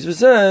 Taisva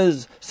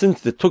says,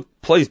 since it took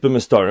place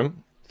b'Mistarim,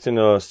 it's in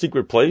a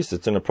secret place,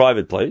 it's in a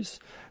private place,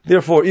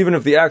 therefore, even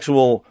if the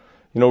actual,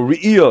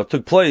 Riyah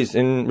took place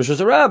in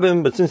Reshus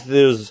HaRabim, but since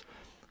there's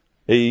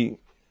a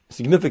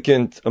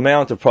significant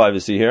amount of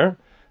privacy here,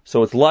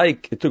 so it's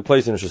like it took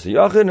place in Reshus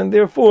HaYachid, and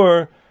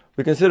therefore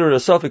we consider it a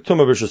suffix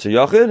Tumah b'Reshus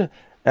HaYachid,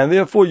 and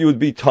therefore you would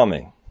be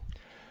Tameh.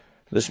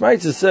 The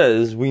Shmaitza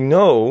says, we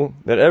know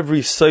that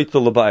every Saita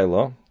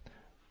L'Baila,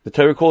 the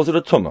Torah calls it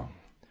a Tumah.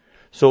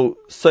 So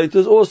Saita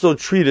is also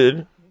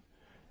treated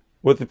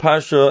with the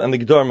Pasha and the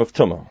Gedarim of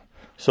Tumah.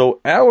 So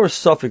our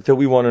suffix that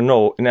we want to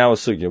know in our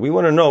sugya, we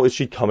want to know, is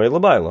she Tameh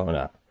L'Baila or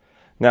not?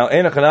 Now,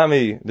 Eina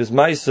Chanami, this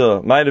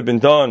Maisa might have been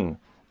done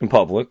in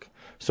public.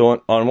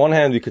 So on one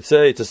hand, we could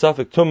say it's a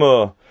suffix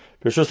Tumah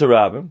b'Reshus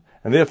HaRabim,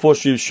 and therefore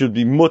she should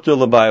be Mutter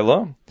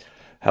L'Baila.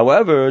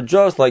 However,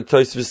 just like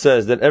Tosfos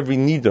says that every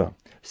Nida,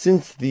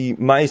 since the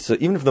Maisa,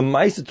 even if the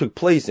Maisa took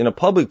place in a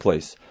public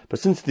place, but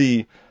since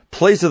the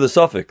place of the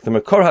suffix, the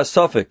Makar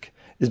HaSuffix,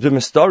 is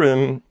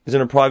b'Mistarim, is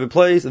in a private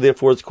place, and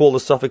therefore it's called a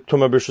suffix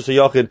Tumah b'Reshus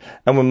HaYachid,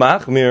 and with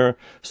Machmir,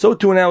 so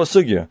too in our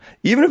sugya.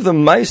 Even if the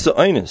Maisa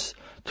Einis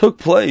took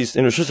place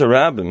in Reshus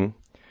HaRabim,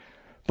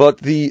 but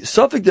the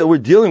suffix that we're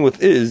dealing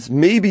with is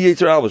maybe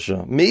Yetzer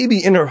Albasha,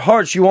 maybe in her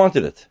heart she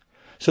wanted it.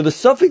 So the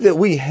suffix that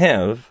we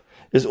have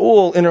is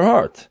all in her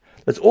heart.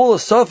 That's all a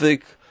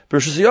suffix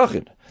b'Reshus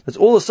HaYachid. That's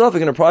all a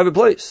suffix in a private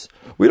place.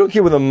 We don't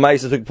care where the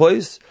Maisa took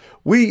place.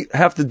 We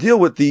have to deal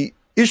with the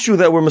issue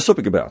that we're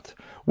mesupik about.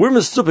 We're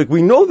mesupik.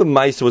 We know the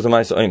Maisa was a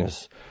Maisa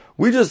Einis.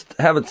 We just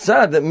have it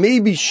sad that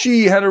maybe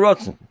she had a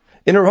ratzon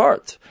in her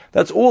heart.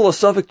 That's all a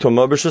suffix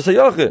Tumah b'Reshus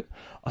HaYachid.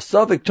 A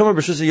suffix Tumah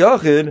b'Reshus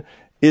HaYachid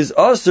is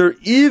usher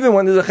even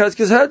when there's a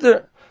cheskes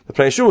heter. The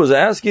Pnei Yehoshua was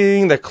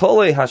asking that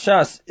klolei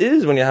hashas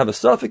is when you have a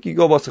suffix, you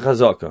go basa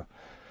chazaka.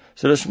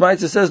 So the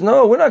Shmaitza says,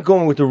 no, we're not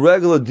going with the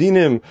regular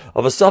dinim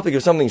of a suffix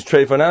if something's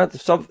treif or not,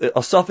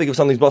 a suffix if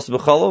something's basa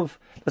b'chalov.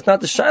 That's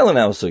not the shaila in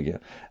our sugya.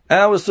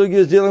 Our sugya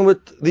is dealing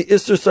with the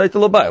Isser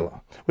Saita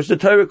Labaila, which the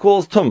Torah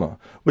calls Tumah,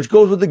 which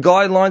goes with the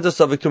guidelines of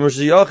suffix Tumah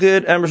Rishus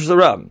Yachid and Rishus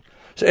Rabbi.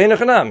 So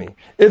Einachanami.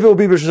 If it would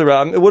be Rishus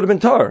Rabbi, it would have been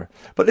Tar.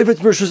 But if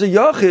it's Rishus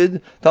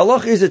Yachid, the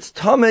halach is it's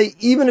Tameh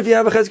even if you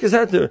have a Cheskes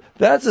Heter.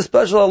 That's a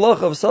special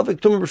halach of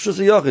suffix Tumah Rishus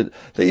Yachid,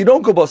 that you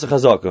don't go Basa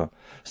Chazaka.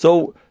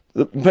 So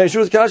the Pnei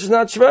Yeshua's kash is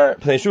not shver.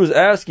 Pnei Yeshua is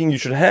asking you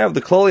should have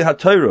the Kloli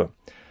HaTorah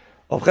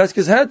of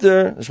Cheskes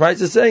Heter. The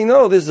Shmaitz is saying,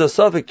 no, this is a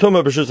suffix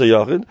Tumah B'Rishus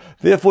Yachid,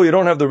 therefore you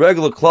don't have the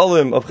regular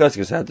Klolim of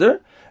Cheskes Heter,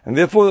 and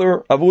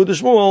therefore Avu de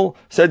Shmuel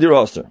said you're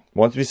aser.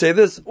 Once we say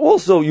this,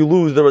 also you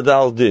lose the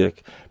Radal's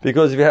dik,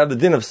 because if you have the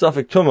din of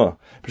suffix Tumah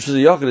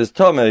B'Rishus Yachid is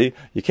Tameh,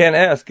 you can't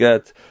ask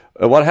at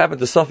what happened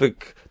to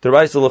suffix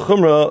Deraisa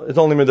L'Chumra, it's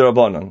only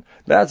Midarabanan.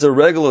 That's a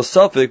regular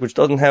suffix which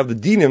doesn't have the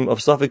dinim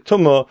of suffix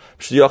Tumah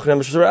B'Rishus Yachid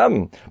and B'Rishus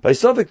Rabbi. By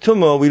suffix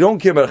Tumah, we don't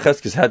care about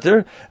Cheskes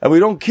Heter, and we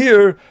don't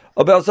care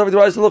about Safik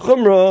Deraisa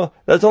L'Chumra,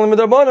 that's only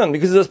Midarbanan,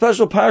 because there's a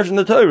special parish in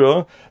the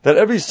Torah that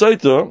every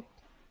Saita,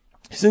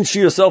 since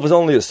she herself is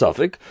only a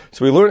suffix,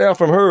 so we learn out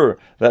from her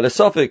that a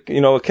suffix,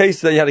 a case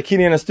that you had a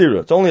kini and a stira,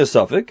 it's only a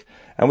suffix,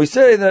 and we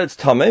say that it's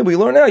Tameh, we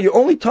learn out you're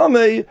only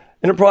Tameh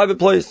in a private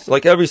place,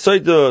 like every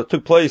Saita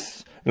took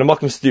place in a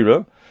Makim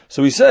stira,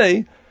 so we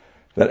say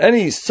that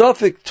any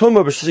suffix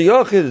Tumah B'Rishus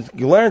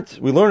Yachid,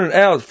 we learn it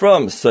out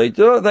from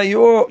Saita that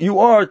you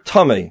are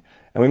Tameh.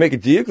 And we make a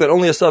diuk that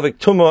only a suffix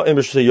Tumah in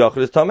B'Rishus Yachid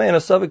is Tameh and a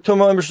suffix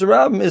Tumah in B'Rishus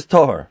Rabbi is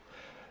Tahar.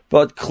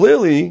 But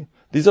clearly,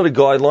 these are the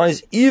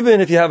guidelines.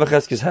 Even if you have a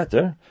Cheskes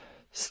Heter,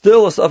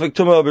 still a suffix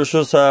Tumah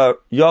B'Rishus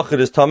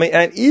Yachid is Tameh.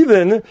 And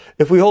even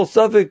if we hold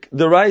suffix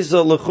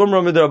Deraisa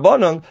L'Chumra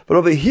Midrabanan, but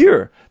over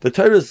here, the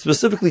Torah is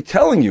specifically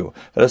telling you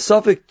that a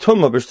suffix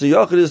Tumah B'Rishus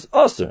Yachid is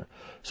Aser.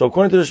 So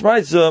according to the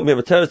Shmaitza, we have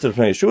a teretz to the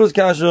Pnei Yeshua's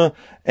kasha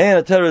and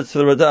a teretz to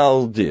the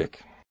Radal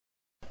diuk.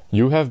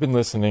 You have been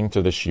listening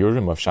to the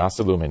Shiurim of Shas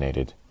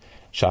Illuminated.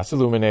 Shas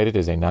Illuminated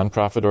is a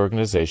non-profit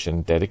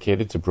organization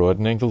dedicated to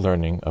broadening the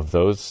learning of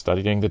those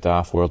studying the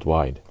daf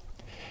worldwide.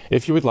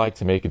 If you would like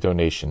to make a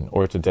donation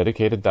or to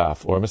dedicate a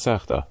daf or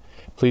masechta,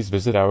 please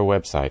visit our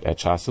website at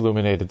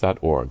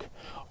shasilluminated.org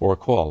or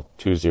call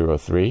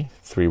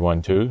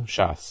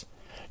 203-312-SHAS.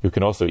 You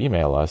can also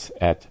email us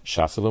at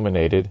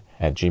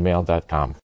shasilluminated@gmail.com.